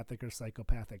sociopathic or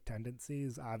psychopathic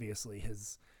tendencies. Obviously,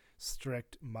 his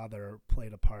strict mother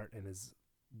played a part in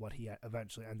what he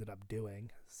eventually ended up doing.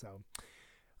 So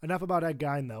enough about Ed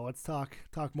Gein, though. Let's talk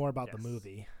more about the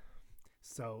movie.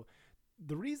 So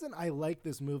the reason I like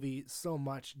this movie so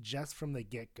much just from the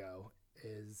get-go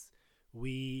is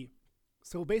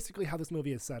so basically how this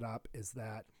movie is set up is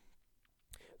that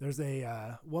there's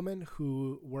a woman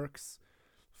who works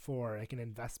for like an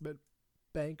investment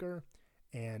banker,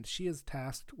 and she is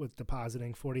tasked with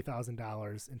depositing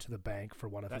 $40,000 into the bank for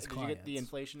one of his clients. Did you get the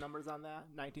inflation numbers on that?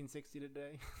 1960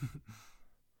 today?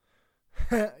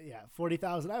 Yeah,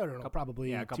 40,000. I don't know,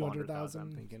 probably 200,000.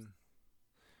 I'm thinking.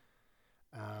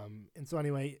 And so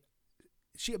anyway,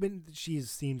 she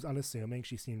seems unassuming.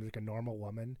 She seems like a normal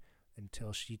woman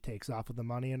until she takes off with the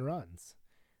money and runs.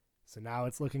 So now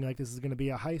it's looking like this is going to be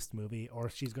a heist movie, or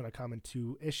she's going to come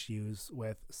into issues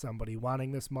with somebody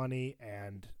wanting this money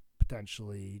and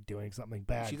potentially doing something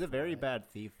bad. She's a very bad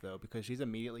thief, though, because she's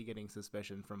immediately getting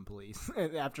suspicion from police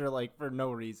after, like, for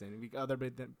no reason other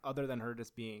than her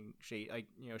just being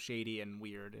shady and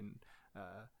weird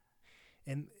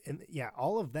and yeah,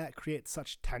 all of that creates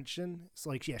such tension. So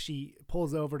like, yeah, she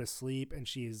pulls over to sleep and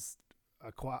she's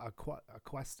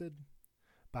accosted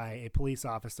by a police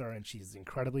officer, and she's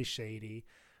incredibly shady.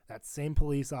 That same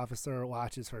police officer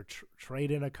watches her trade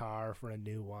in a car for a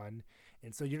new one,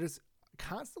 and so you're just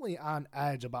constantly on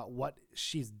edge about what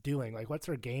she's doing. Like, what's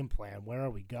her game plan? Where are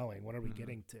we going? What are we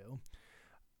getting to?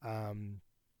 And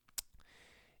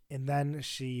then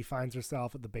she finds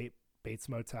herself at the Bates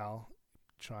Motel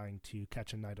trying to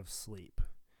catch a night of sleep.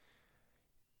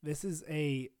 This is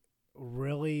a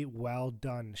really well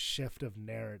done shift of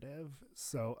narrative.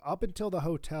 So up until the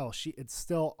hotel, it's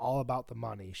still all about the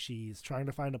money. She's trying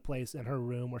to find a place in her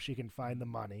room where she can find the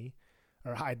money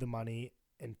or hide the money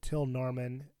until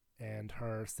Norman and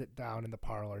her sit down in the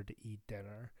parlor to eat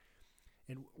dinner.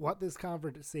 And what this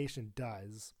conversation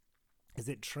does is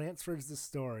it transfers the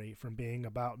story from being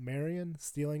about Marion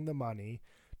stealing the money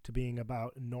to being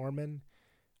about Norman,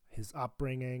 his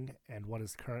upbringing, and what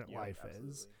his current life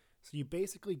is. So you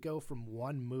basically go from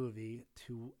one movie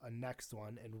to a next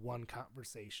one in one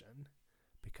conversation,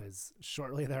 because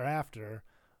shortly thereafter,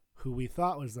 who we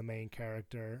thought was the main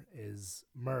character is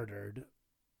murdered,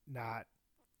 not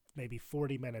maybe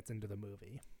 40 minutes into the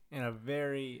movie. In a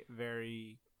very,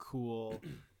 very cool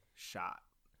shot.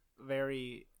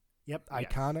 Very... Yep,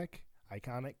 yes.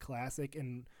 Iconic, classic,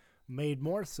 and made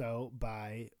more so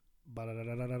by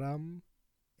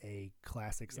a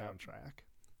classic soundtrack.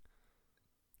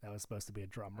 That was supposed to be a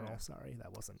drum roll. Sorry,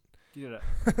 that wasn't. Get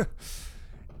it.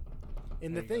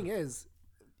 And the thing is,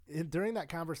 during that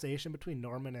conversation between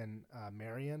Norman and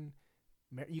Marion,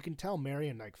 you can tell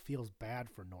Marion like feels bad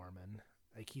for Norman.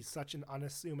 Like, he's such an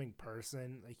unassuming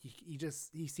person. Like,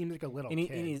 he seems like a little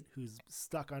kid who's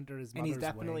stuck under his mother's wing. And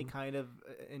he's definitely kind of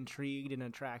intrigued and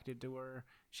attracted to her.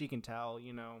 She can tell,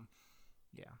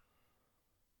 Yeah.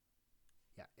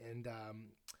 Yeah, and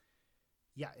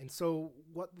and so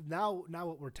what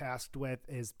we're tasked with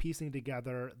is piecing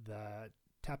together the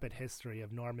tepid history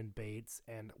of Norman Bates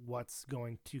and what's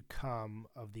going to come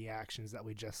of the actions that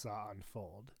we just saw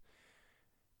unfold.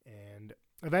 And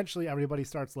eventually everybody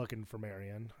starts looking for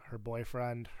Marion, her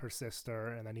boyfriend, her sister,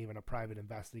 and then even a private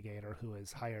investigator who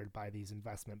is hired by these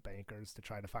investment bankers to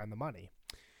try to find the money.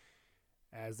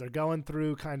 As they're going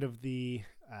through kind of the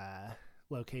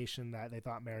location that they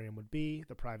thought Marion would be,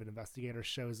 the private investigator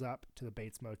shows up to the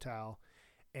Bates Motel.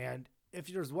 And if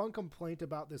there's one complaint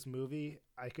about this movie,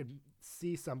 I could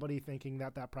see somebody thinking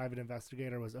that private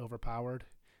investigator was overpowered.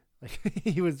 Like,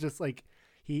 he was just like,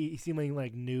 he seemingly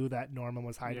like knew that Norman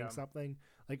was hiding something.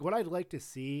 Like, what I'd like to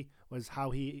see was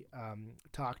how he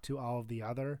talked to all of the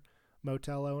other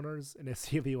motel owners and to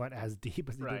see if he went as deep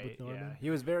as he did with Norman. Yeah. He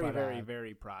was very, very,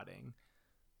 very prodding.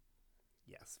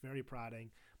 Yes, very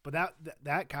prodding. But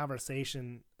that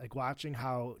conversation, like watching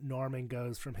how Norman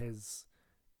goes from his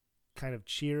kind of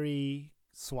cheery,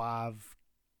 suave,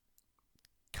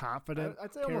 confident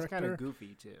I'd say almost kind character, of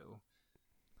goofy too.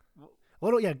 a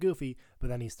little, yeah, goofy, but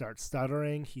then he starts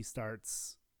stuttering, he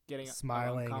starts Getting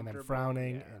smiling and then uncomfortable,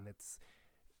 frowning, yeah.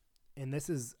 and this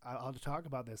is, I'll talk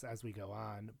about this as we go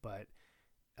on, but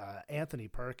Anthony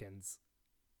Perkins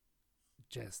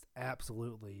just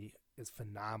absolutely is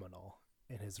phenomenal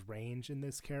in his range in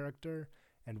this character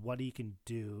and what he can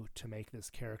do to make this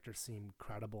character seem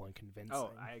credible and convincing.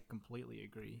 Oh, I completely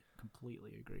agree.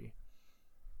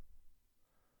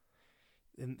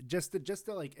 And just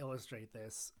to like illustrate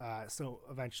this, so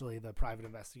eventually the private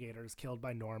investigator is killed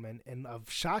by Norman. In a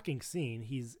shocking scene,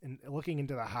 he's looking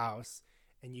into the house,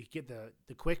 and you get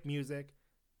the quick music,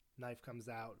 knife comes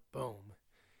out, boom.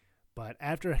 But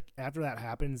after that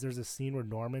happens, there's a scene where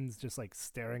Norman's just like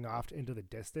staring off into the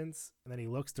distance, and then he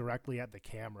looks directly at the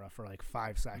camera for like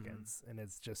 5 seconds, and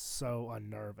it's just so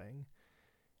unnerving.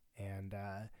 And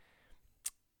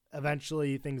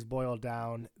eventually things boil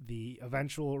down. The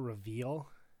eventual reveal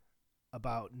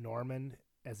about Norman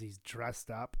as he's dressed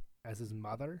up as his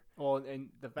mother. Well,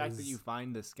 and the fact that you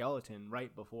find the skeleton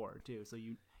right before too, so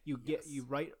you get you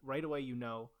right away, you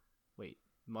know, wait,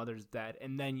 mother's dead,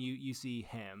 and then you see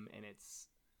him, and it's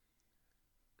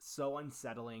so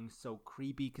unsettling, so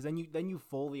creepy, because then you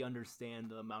fully understand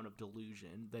the amount of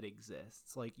delusion that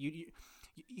exists. Like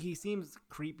he seems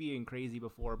creepy and crazy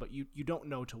before, but you don't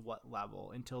know to what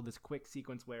level until this quick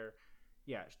sequence where,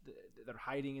 yeah, they're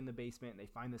hiding in the basement and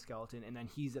they find the skeleton, and then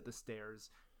he's at the stairs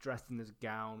dressed in this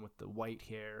gown with the white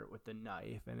hair with the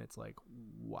knife, and it's like,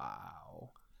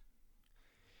 wow.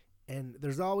 And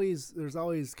there's always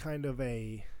kind of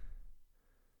a,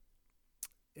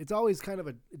 it's always kind of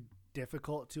a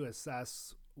difficult to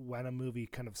assess when a movie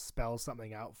kind of spells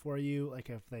something out for you, like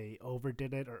if they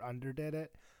overdid it or underdid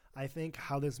it. I think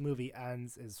how this movie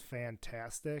ends is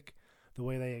fantastic. The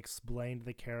way they explained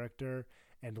the character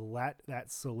and let that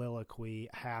soliloquy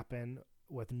happen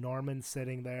with Norman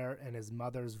sitting there and his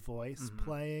mother's voice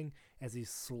playing as he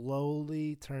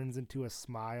slowly turns into a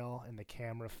smile and the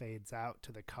camera fades out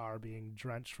to the car being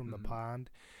drenched from the pond.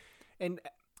 And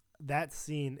that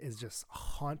scene is just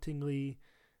hauntingly,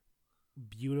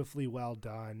 beautifully well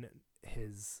done.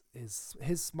 His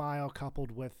smile,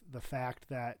 coupled with the fact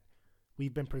that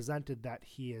we've been presented that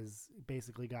he has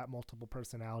basically got multiple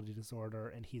personality disorder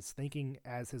and he's thinking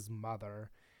as his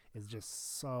mother, is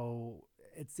just so,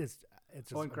 it's just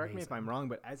well, and correct amazing. me if I'm wrong,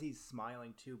 but as he's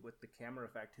smiling too with the camera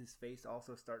effect, his face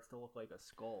also starts to look like a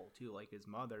skull too, like his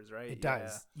mother's, right? It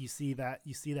does. You see that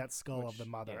skull of the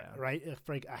mother, right?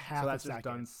 For like a half so that's a second.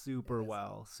 Just done super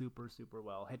well, super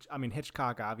well.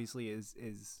 Hitchcock obviously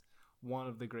is one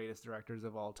of the greatest directors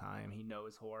of all time. He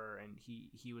knows horror, and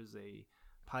he was a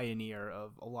pioneer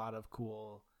of a lot of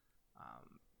cool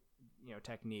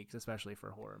techniques, especially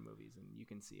for horror movies, and you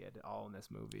can see it all in this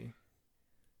movie.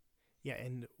 Yeah,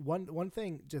 and one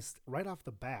thing just right off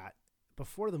the bat,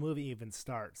 before the movie even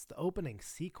starts, the opening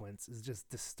sequence is just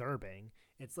disturbing.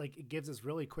 It's like it gives us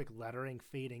really quick lettering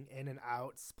fading in and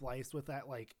out, spliced with that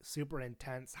like super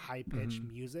intense high-pitched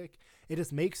music. It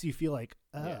just makes you feel like,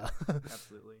 yeah,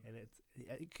 absolutely. And it's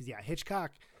because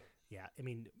Hitchcock, I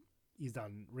mean, he's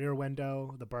done Rear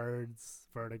Window, The Birds,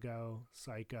 Vertigo,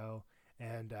 Psycho,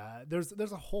 and there's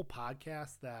a whole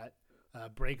podcast that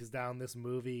breaks down this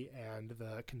movie and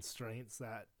the constraints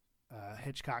that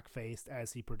Hitchcock faced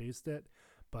as he produced it.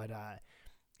 But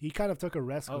he kind of took a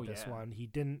risk with this one. He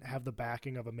didn't have the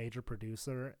backing of a major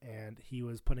producer, and he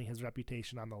was putting his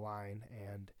reputation on the line.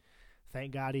 And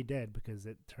thank God he did, because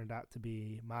it turned out to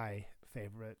be my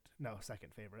third favorite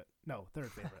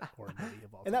horror movie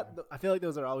of all time. And I feel like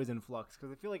those are always in flux,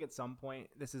 because I feel like at some point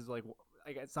this is like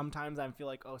sometimes I feel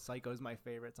like, oh, Psycho's my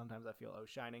favorite. Sometimes I feel, oh,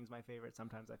 Shining's my favorite.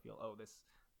 Sometimes I feel, oh, this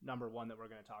number one that we're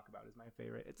going to talk about is my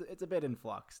favorite. It's a bit in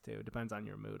flux too. It depends on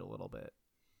your mood a little bit.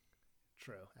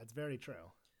 True. That's very true.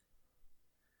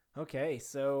 Okay,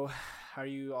 so are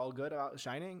you all good about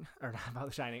Shining? Or not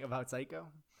about Shining, about Psycho?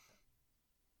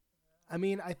 I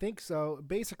mean, I think so.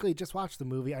 Basically, just watch the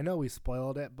movie. I know we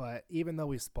spoiled it, but even though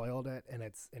we spoiled it and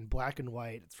it's in black and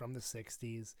white, it's from the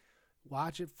 60s,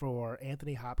 watch it for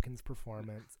Anthony Hopkins'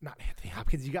 performance. Not Anthony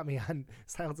Hopkins. You got me on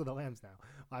Silence of the Lambs now.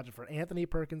 Watch it for Anthony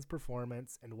Perkins'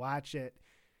 performance, and watch it.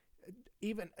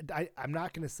 I'm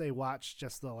not going to say watch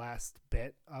just the last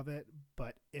bit of it,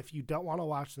 but if you don't want to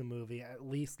watch the movie, at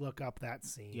least look up that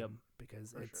scene,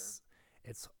 because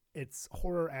it's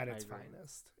horror at its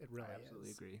finest. It really is. I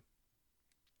absolutely agree.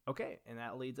 Okay, and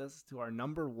that leads us to our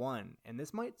number one. And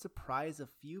this might surprise a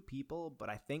few people, but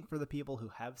I think for the people who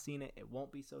have seen it, it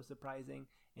won't be so surprising.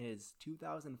 It is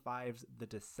 2005's The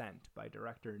Descent by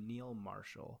director Neil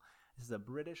Marshall. This is a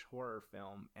British horror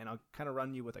film, and I'll kind of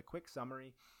run you with a quick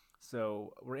summary.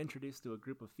 So we're introduced to a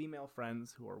group of female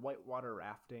friends who are whitewater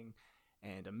rafting,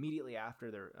 and immediately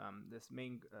after, this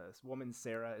woman,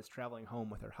 Sarah, is traveling home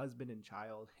with her husband and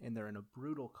child, and they're in a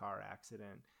brutal car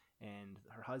accident, and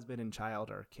her husband and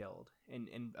child are killed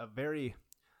in a very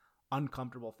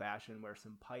uncomfortable fashion, where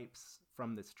some pipes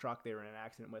from this truck they were in an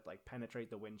accident with penetrate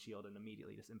the windshield and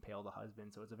immediately just impale the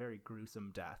husband. So it's a very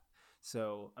gruesome death.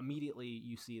 So immediately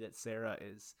you see that Sarah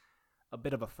is a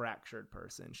bit of a fractured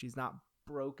person. She's not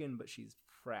broken, but she's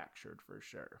fractured for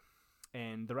sure.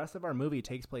 And the rest of our movie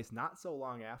takes place not so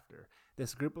long after.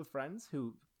 This group of friends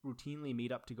who routinely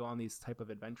meet up to go on these type of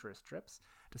adventurous trips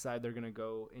decide they're going to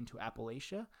go into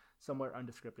Appalachia, somewhere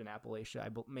undescript in Appalachia,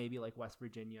 maybe like West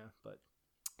Virginia, but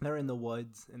they're in the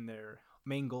woods, and their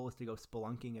main goal is to go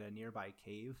spelunking in a nearby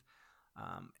cave.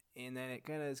 And then it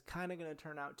is kind of going to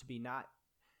turn out to be not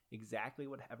exactly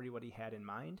what everybody had in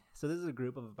mind. So this is a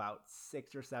group of about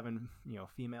 6 or 7,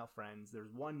 female friends.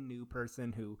 There's one new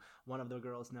person who one of the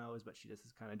girls knows, but she just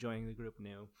is kind of joining the group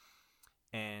new.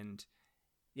 And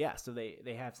yeah, so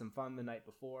they have some fun the night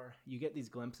before. You get these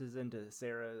glimpses into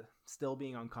Sarah still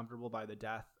being uncomfortable by the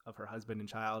death of her husband and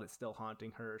child. It's still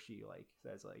haunting her. She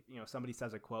says somebody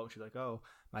says a quote. She's like, "Oh,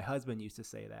 my husband used to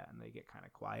say that," and they get kind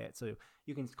of quiet. So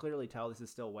you can clearly tell this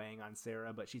is still weighing on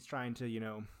Sarah, but she's trying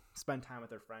to spend time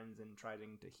with her friends and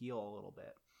trying to heal a little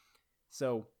bit.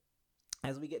 So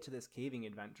as we get to this caving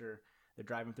adventure, they're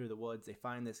driving through the woods. They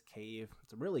find this cave.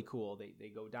 It's really cool. They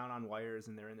go down on wires,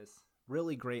 and they're in this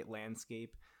really great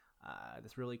landscape,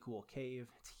 this really cool cave.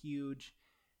 It's huge.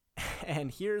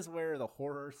 And here's where the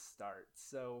horror starts.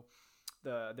 So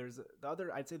there's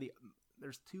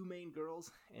 2 main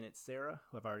girls, and it's Sarah,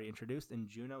 who I've already introduced, and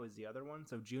Juno is the other one.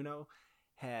 So Juno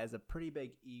has a pretty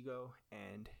big ego,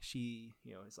 and she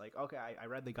is like, okay, I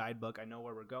read the guidebook, I know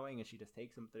where we're going, and she just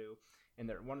takes them through. And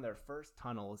one of their first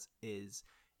tunnels is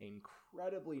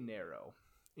incredibly narrow.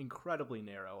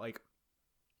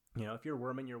 If you're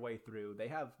worming your way through, they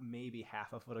have maybe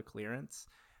half a foot of clearance,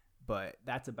 but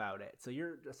that's about it. So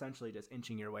you're essentially just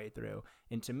inching your way through.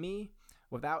 And to me,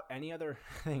 without any other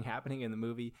thing happening in the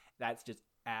movie, that's just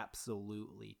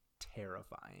absolutely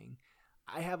terrifying.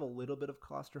 I have a little bit of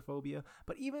claustrophobia,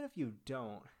 but even if you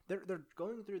don't, they're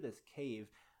going through this cave.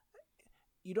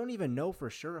 You don't even know for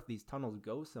sure if these tunnels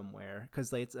go somewhere,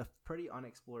 because it's a pretty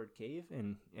unexplored cave,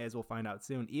 and as we'll find out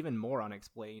soon, even more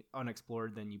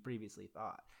unexplored than you previously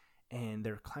thought. And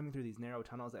they're climbing through these narrow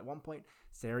tunnels. At one point,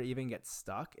 Sarah even gets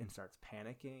stuck and starts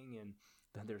panicking, and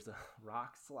then there's a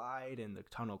rock slide and the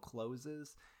tunnel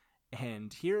closes.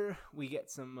 And here we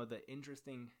get some of the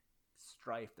interesting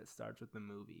strife that starts with the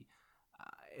movie.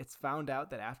 It's found out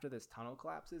that after this tunnel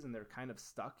collapses and they're kind of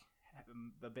stuck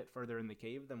a bit further in the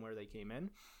cave than where they came in,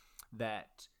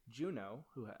 that Juno,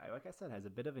 who, like I said, has a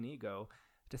bit of an ego,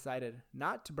 decided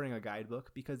not to bring a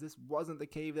guidebook because this wasn't the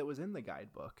cave that was in the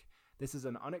guidebook. This is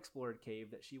an unexplored cave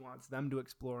that she wants them to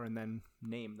explore and then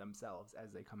name themselves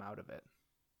as they come out of it.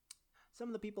 Some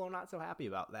of the people are not so happy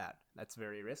about that. That's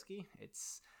very risky.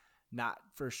 It's not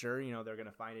for sure, they're going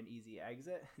to find an easy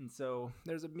exit. And so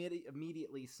there's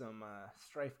immediately some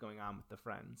strife going on with the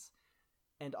friends.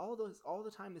 And all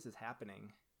the time this is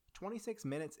happening, 26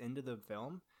 minutes into the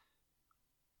film,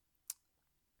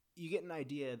 you get an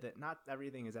idea that not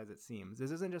everything is as it seems.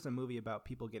 This isn't just a movie about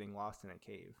people getting lost in a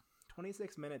cave.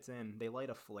 26 minutes in, they light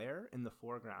a flare in the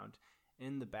foreground.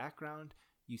 In the background,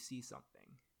 you see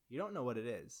something. You don't know what it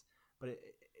is, but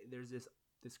there's this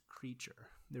creature.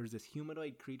 There's this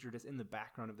humanoid creature just in the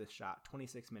background of this shot,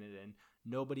 26 minutes in.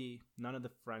 None of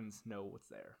the friends know what's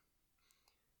there.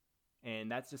 And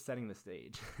that's just setting the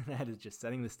stage. That is just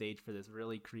setting the stage for this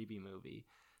really creepy movie.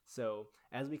 So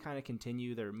as we kind of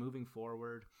continue, they're moving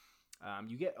forward.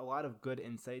 You get a lot of good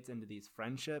insights into these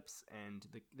friendships, and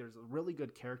there's a really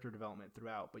good character development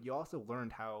throughout. But you also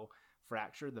learned how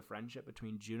fractured the friendship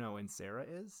between Juno and Sarah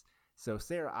is. So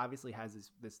Sarah obviously has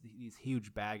these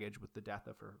huge baggage with the death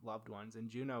of her loved ones,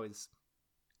 and Juno is,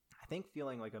 I think,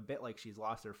 feeling like a bit like she's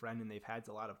lost her friend, and they've had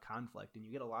a lot of conflict, and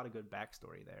you get a lot of good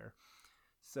backstory there.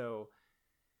 So,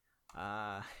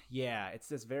 it's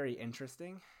just very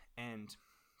interesting. And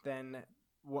then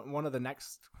one of the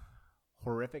next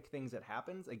horrific things that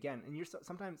happens, again, and you're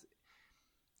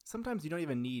sometimes you don't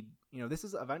even need, this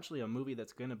is eventually a movie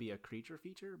that's going to be a creature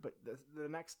feature, but the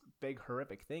next big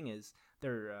horrific thing is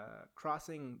they're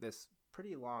crossing this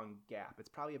pretty long gap. It's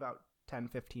probably about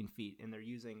 10-15 feet, and they're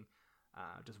using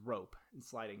just rope and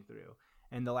sliding through.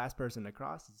 And the last person to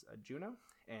cross is Juno.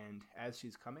 And as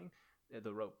she's coming,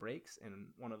 the rope breaks and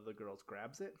one of the girls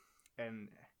grabs it. And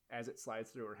as it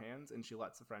slides through her hands and she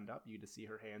lets the friend up, you just see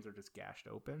her hands are just gashed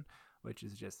open, which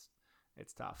is just,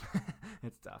 it's tough.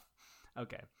 It's tough.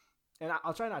 Okay. And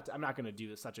I'll try not to, I'm not going to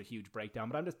do such a huge breakdown,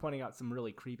 but I'm just pointing out some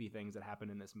really creepy things that happen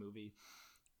in this movie.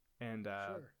 And,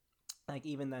 Sure. like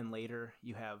even then later,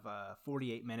 you have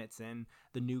 48 minutes in,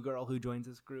 the new girl who joins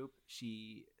this group,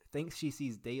 she thinks she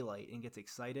sees daylight and gets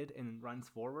excited and runs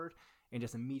forward and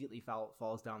just immediately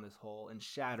falls down this hole and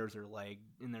shatters her leg.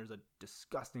 And there's a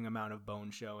disgusting amount of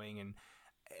bone showing. And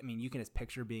I mean, you can just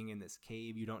picture being in this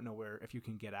cave. You don't know if you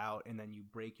can get out, and then you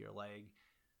break your leg.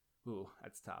 Ooh,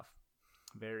 that's tough.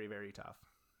 Very, very tough.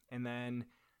 And then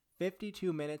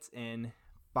 52 minutes in,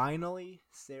 finally,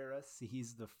 Sarah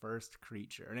sees the first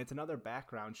creature. And it's another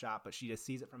background shot, but she just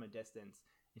sees it from a distance.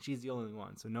 And she's the only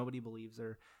one. So nobody believes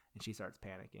her. And she starts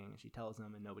panicking. And she tells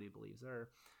them, and nobody believes her.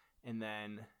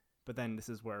 But then this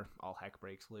is where all heck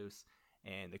breaks loose.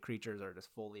 And the creatures are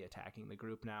just fully attacking the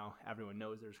group now. Everyone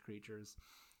knows there's creatures.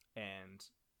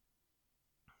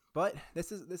 But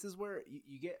this is where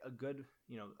you get a good,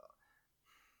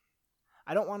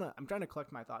 I'm trying to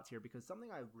collect my thoughts here, because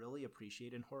something I really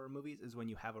appreciate in horror movies is when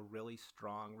you have a really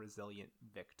strong, resilient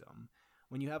victim.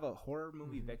 When you have a horror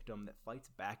movie victim that fights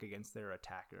back against their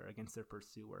attacker, against their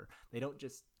pursuer, they don't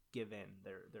just give in.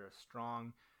 They're a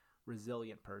strong,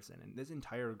 resilient person. And this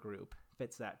entire group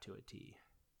fits that to a T.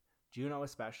 Juno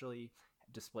especially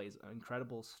displays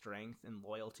incredible strength and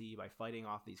loyalty by fighting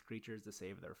off these creatures to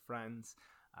save their friends.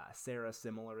 Sarah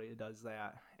similarly does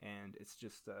that, and it's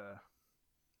just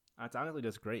it's honestly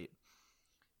just great.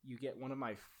 You get one of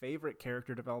my favorite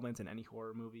character developments in any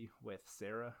horror movie with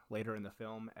Sarah later in the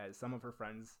film, as some of her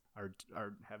friends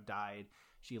have died.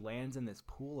 She lands in this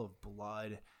pool of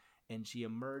blood, and she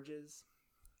emerges.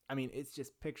 I mean, it's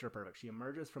just picture perfect. She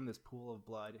emerges from this pool of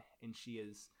blood, and she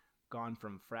is gone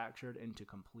from fractured into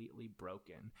completely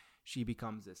broken. She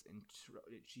becomes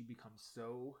she becomes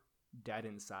so dead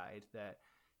inside that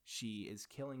she is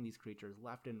killing these creatures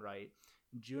left and right.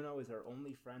 Juno is her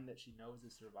only friend that she knows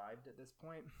has survived at this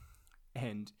point.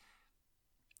 And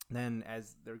then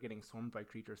as they're getting swarmed by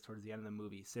creatures towards the end of the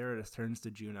movie, Sarah just turns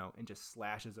to Juno and just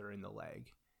slashes her in the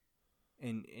leg.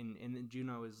 And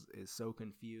Juno is so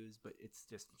confused, but it's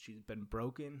just, she's been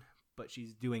broken, but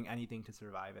she's doing anything to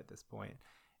survive at this point.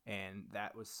 And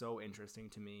that was so interesting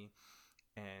to me.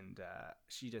 And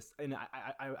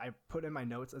I put in my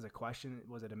notes as a question,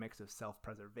 was it a mix of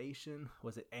self-preservation?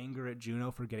 Was it anger at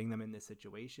Juno for getting them in this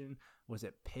situation? Was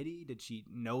it pity? Did she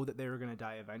know that they were going to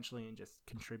die eventually and just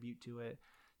contribute to it?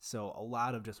 So a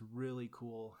lot of just really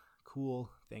cool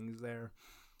things there.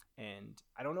 And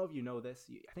I don't know if you know this,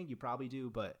 I think you probably do,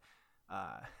 but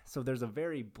so there's a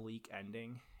very bleak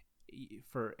ending.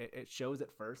 It shows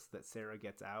at first that Sarah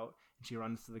gets out and she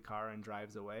runs to the car and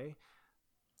drives away.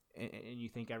 And you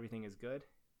think everything is good,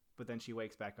 but then she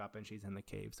wakes back up and she's in the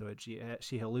cave. So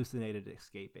she hallucinated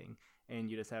escaping, and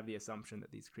you just have the assumption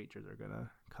that these creatures are gonna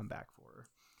come back for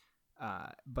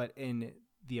her. But in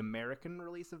the American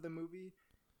release of the movie,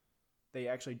 they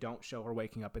actually don't show her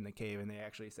waking up in the cave, and they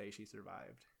actually say she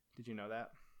survived. Did you know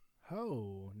that?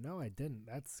 Oh no, I didn't.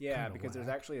 That's because there's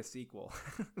actually a sequel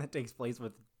that takes place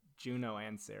with Juno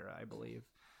and Sarah, I believe.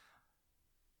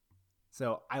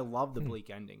 So I love the bleak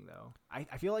ending, though. I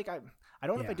feel like I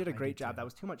don't know if I did a great job. That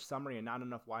was too much summary and not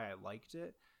enough why I liked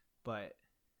it. But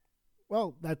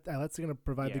well, that's going to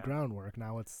provide the groundwork.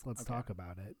 Now let's talk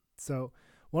about it. So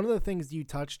one of the things you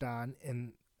touched on,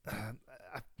 and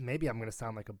maybe I'm going to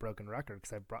sound like a broken record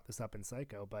because I brought this up in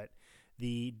Psycho, but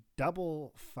the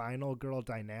double final girl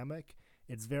dynamic,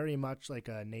 it's very much like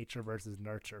a nature versus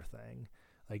nurture thing.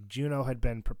 Like Juno had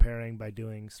been preparing by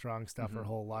doing strong stuff her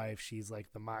whole life. She's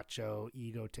like the macho,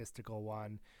 egotistical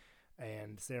one.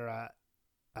 And Sarah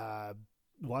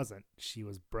wasn't. She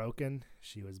was broken.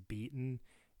 She was beaten.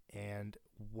 And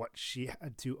what she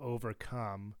had to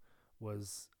overcome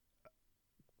was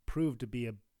proved to be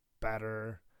a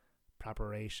better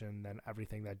preparation than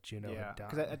everything that Juno had done.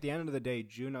 Because at the end of the day,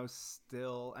 Juno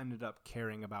still ended up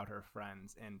caring about her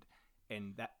friends.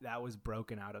 And that was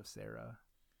broken out of Sarah.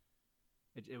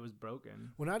 It was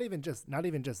broken. Well, not even just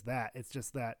that. It's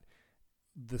just that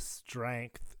the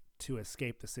strength to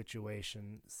escape the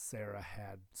situation Sarah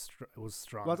had was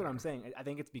strong. Well, that's what I'm saying. I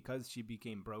think it's because she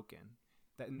became broken.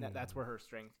 That's where her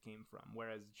strength came from.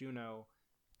 Whereas Juno,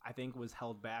 I think, was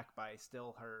held back by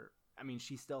still her. I mean,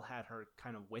 she still had her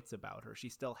kind of wits about her. She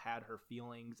still had her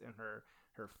feelings and her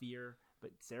fear,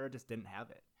 but Sarah just didn't have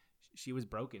it. She was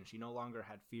broken. She no longer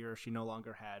had fear. She no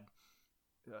longer had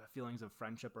feelings of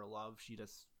friendship or love. She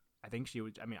just I think she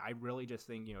was. I mean, I really just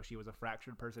think she was a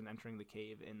fractured person entering the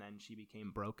cave, and then she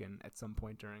became broken at some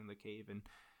point during the cave,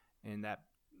 and that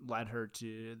led her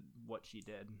to what she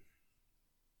did.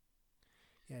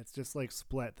 Yeah, it's just like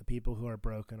Split. The people who are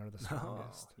broken are the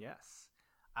strongest. Oh, yes.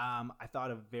 I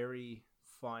thought a very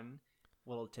fun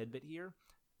little tidbit here.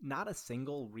 Not a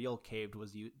single real cave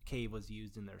was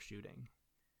used in their shooting.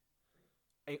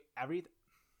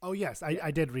 Oh yes,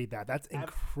 I did read that. That's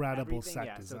incredible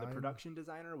set design. So the production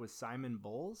designer was Simon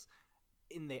Bowles.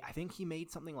 I think he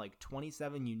made something like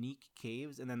 27 unique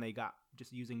caves, and then they got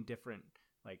just using different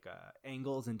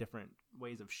angles and different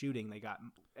ways of shooting. They got.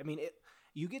 I mean,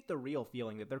 you get the real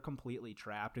feeling that they're completely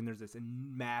trapped, and there's this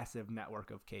massive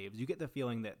network of caves. You get the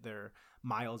feeling that they're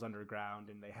miles underground,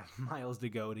 and they have miles to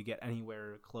go to get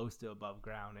anywhere close to above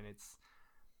ground. And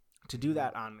to do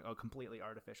that on a completely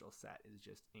artificial set is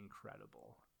just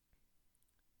incredible.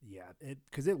 Yeah,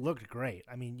 because it looked great.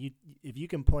 I mean, if you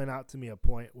can point out to me a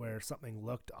point where something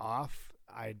looked off,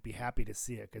 I'd be happy to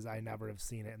see it because I never have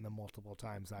seen it in the multiple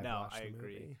times I've watched the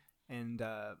movie. No, I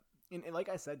agree. And like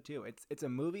I said too, it's a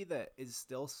movie that is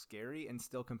still scary and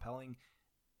still compelling,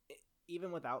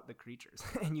 even without the creatures.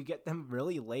 And you get them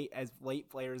really late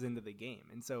players into the game,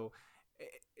 and so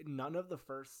none of the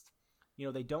first,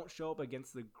 they don't show up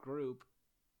against the group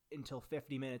until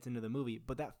 50 minutes into the movie,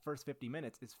 but that first 50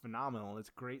 minutes is phenomenal. It's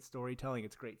great storytelling,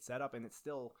 it's great setup, and it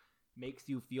still makes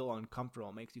you feel uncomfortable.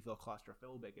 It makes you feel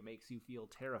claustrophobic. It makes you feel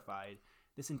terrified.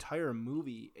 This entire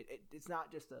movie, it's not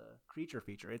just a creature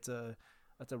feature. It's a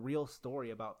real story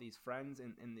about these friends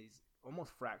and these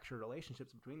almost fractured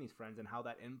relationships between these friends and how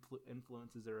that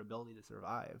influences their ability to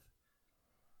survive.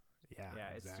 Yeah,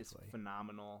 it's exactly. just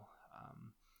phenomenal.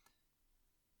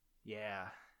 Yeah.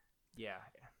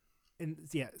 And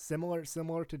yeah, similar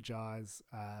to Jaws.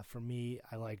 For me,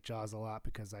 I like Jaws a lot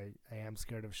because I am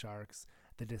scared of sharks.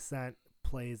 The Descent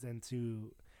plays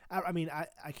into. I mean,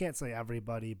 I can't say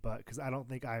everybody, but because I don't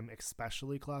think I'm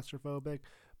especially claustrophobic,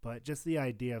 but just the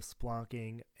idea of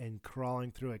splunking and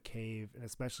crawling through a cave, and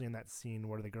especially in that scene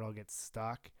where the girl gets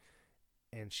stuck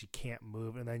and she can't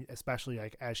move, and then especially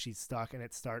as she's stuck and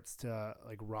it starts to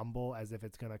rumble as if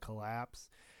it's gonna collapse.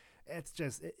 It's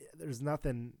just there's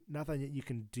nothing that you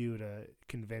can do to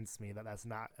convince me that that's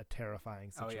not a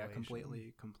terrifying situation. Oh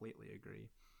yeah, completely agree.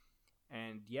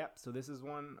 And yep, so this is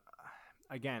one.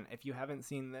 Again, if you haven't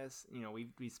seen this,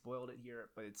 we spoiled it here,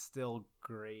 but it's still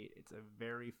great. It's a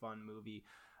very fun movie.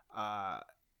 An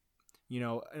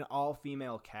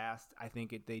all-female cast. I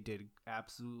think they did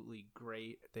absolutely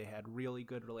great. They had really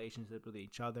good relationships with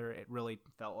each other. It really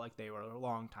felt like they were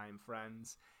longtime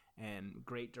friends. And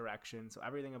great direction. So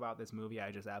everything about this movie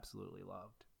I just absolutely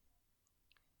loved.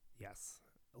 Yes.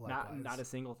 Not a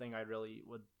single thing I really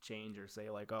would change or say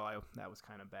that was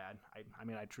kind of bad. I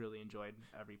mean, I truly enjoyed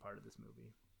every part of this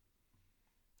movie.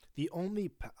 The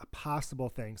only possible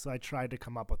thing, so I tried to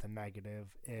come up with a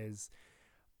negative, is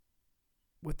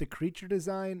with the creature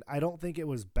design, I don't think it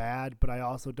was bad, but I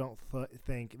also don't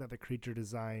think that the creature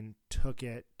design took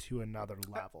it to another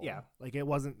level. Yeah. It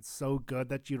wasn't so good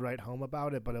that you'd write home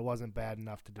about it, but it wasn't bad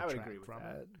enough to detract from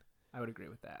it. I would agree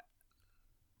with that.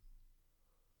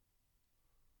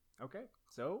 Okay,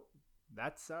 so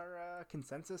that's our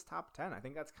consensus top 10. I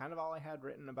think that's kind of all I had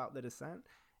written about The Descent.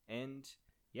 And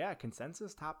yeah,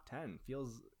 consensus top 10.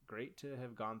 Feels great to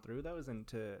have gone through those and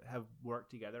to have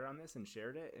worked together on this and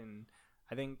shared it. And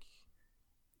I think,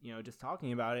 just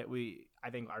talking about it, I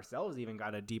think ourselves even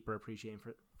got a deeper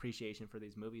appreciation for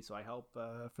these movies. So I hope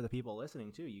for the people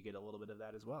listening too, you get a little bit of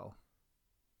that as well.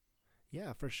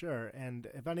 Yeah, for sure. And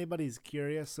if anybody's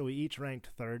curious, so we each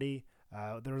ranked 30.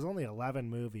 There was only 11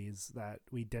 movies that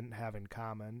we didn't have in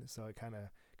common. So it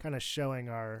kind of showing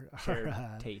our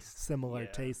taste, similar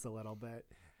tastes a little bit.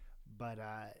 But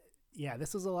yeah,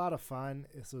 this was a lot of fun.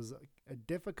 This was a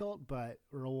difficult but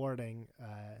rewarding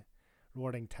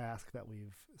task that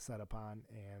we've set upon,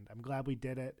 and I'm glad we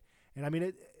did it. And I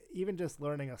mean, even just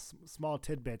learning small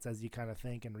tidbits as you kind of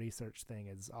think and research thing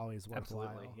is always worthwhile.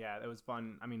 Absolutely, yeah, it was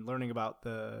fun. I mean, learning about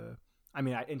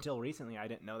until recently, I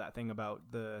didn't know that thing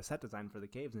about the set design for the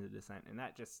caves in The Descent, and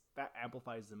that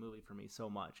amplifies the movie for me so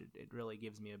much. It really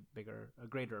gives me a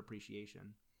greater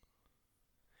appreciation.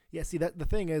 Yeah, see, that the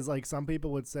thing is, some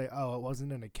people would say, "Oh, it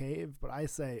wasn't in a cave," but I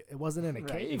say it wasn't in a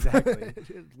cave. Exactly.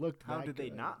 It looked. How did they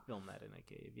not film that in a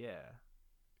cave? Yeah.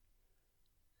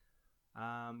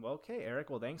 Well, okay, Eric.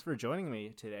 Well, thanks for joining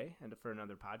me today and for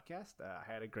another podcast. I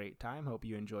had a great time. Hope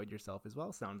you enjoyed yourself as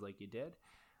well. Sounds like you did.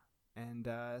 And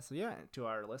so, yeah, to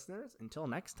our listeners, until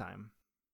next time.